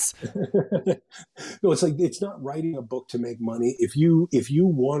secrets. No, it's not writing a book to make money. If you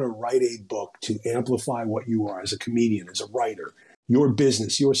want to write a book to amplify what you are as a comedian, as a writer, your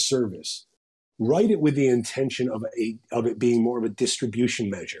business, your service, write it with the intention of it being more of a distribution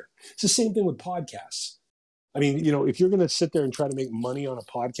measure. It's the same thing with podcasts. If you're going to sit there and try to make money on a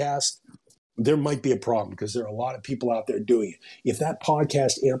podcast, there might be a problem because there are a lot of people out there doing it. If that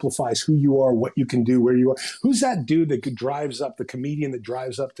podcast amplifies who you are, what you can do, where you are, who's that dude that the comedian that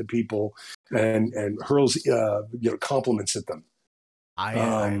drives up to people and hurls compliments at them? I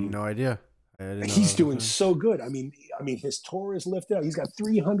have no idea. He's doing so good. I mean, his tour is lifted out. He's got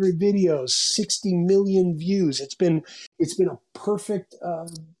 300 videos, 60 million views. It's been a perfect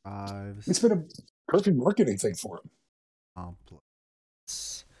marketing thing for him.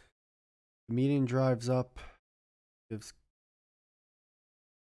 Comedian drives up, gives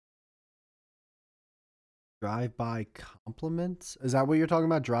drive-by compliments. Is that what you're talking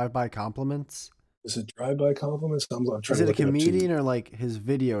about? Drive-by compliments? Is it drive-by compliments? I'm trying is to it a look comedian or like his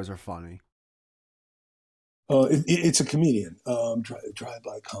videos are funny? It's a comedian.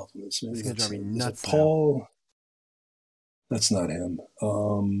 Drive-by compliments. It's gonna drive me nuts. Paul? Now. That's not him.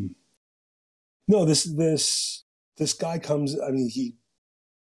 No, this guy comes. I mean, he.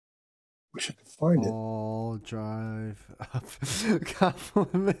 Wish I could find it. All drive up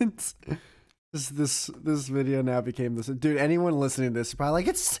compliments. This video now became this. Dude, anyone listening to this is probably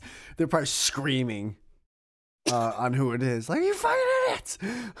like they're probably screaming on who it is. Like, you fucking idiots.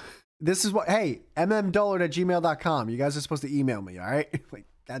 This is what, hey, mmdullard@gmail.com. You guys are supposed to email me, all right? Like,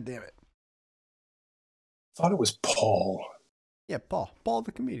 God damn it. I thought it was Paul. Yeah, Paul. Paul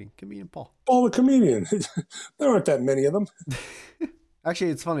the comedian. Comedian Paul. Paul the comedian. There aren't that many of them.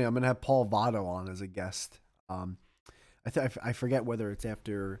 Actually, it's funny. I'm going to have Paul Votto on as a guest. I forget whether it's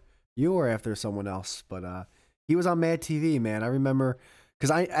after you or after someone else, but he was on Mad TV, man. I remember,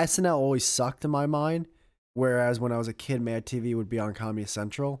 because SNL always sucked in my mind. Whereas when I was a kid, Mad TV would be on Comedy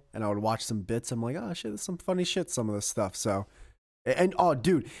Central, and I would watch some bits. I'm like, oh shit, there's some funny shit, some of this stuff. So, and oh,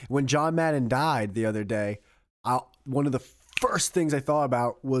 dude, when John Madden died the other day, one of the first things I thought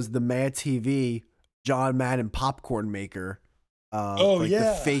about was the Mad TV John Madden popcorn maker.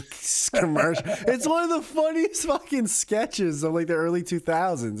 The fake commercial. It's one of the funniest fucking sketches of like the early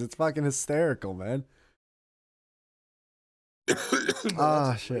 2000s. It's fucking hysterical, man.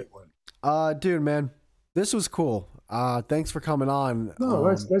 Shit. Dude, man. This was cool. Thanks for coming on. No,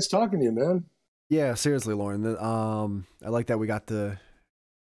 nice talking to you, man. Yeah, seriously, Loren. I like that we got to.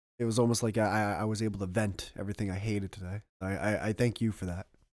 It was almost like I was able to vent everything I hated today. I thank you for that.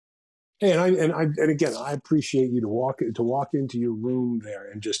 Hey, and again, I appreciate you to walk into your room there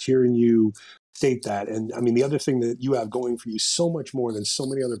and just hearing you state that. And I mean, the other thing that you have going for you so much more than so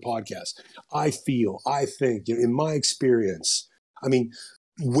many other podcasts. I think, in my experience, I mean,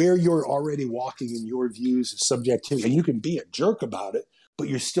 where you're already walking in your views of subjectivity, and you can be a jerk about it, but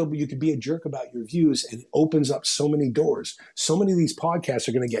you can be a jerk about your views, and it opens up so many doors. So many of these podcasts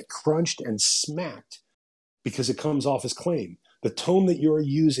are going to get crunched and smacked because it comes off as claim. The tone that you're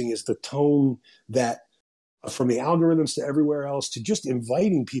using is the tone that, from the algorithms to everywhere else, to just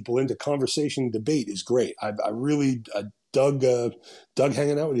inviting people into conversation and debate is great. I really dug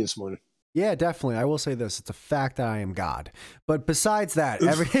hanging out with you this morning. Yeah, definitely. I will say this. It's a fact that I am God. But besides that,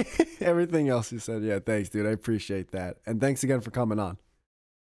 everything else you said, yeah, thanks, dude. I appreciate that. And thanks again for coming on.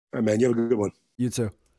 All right, man. You have a good one. You too.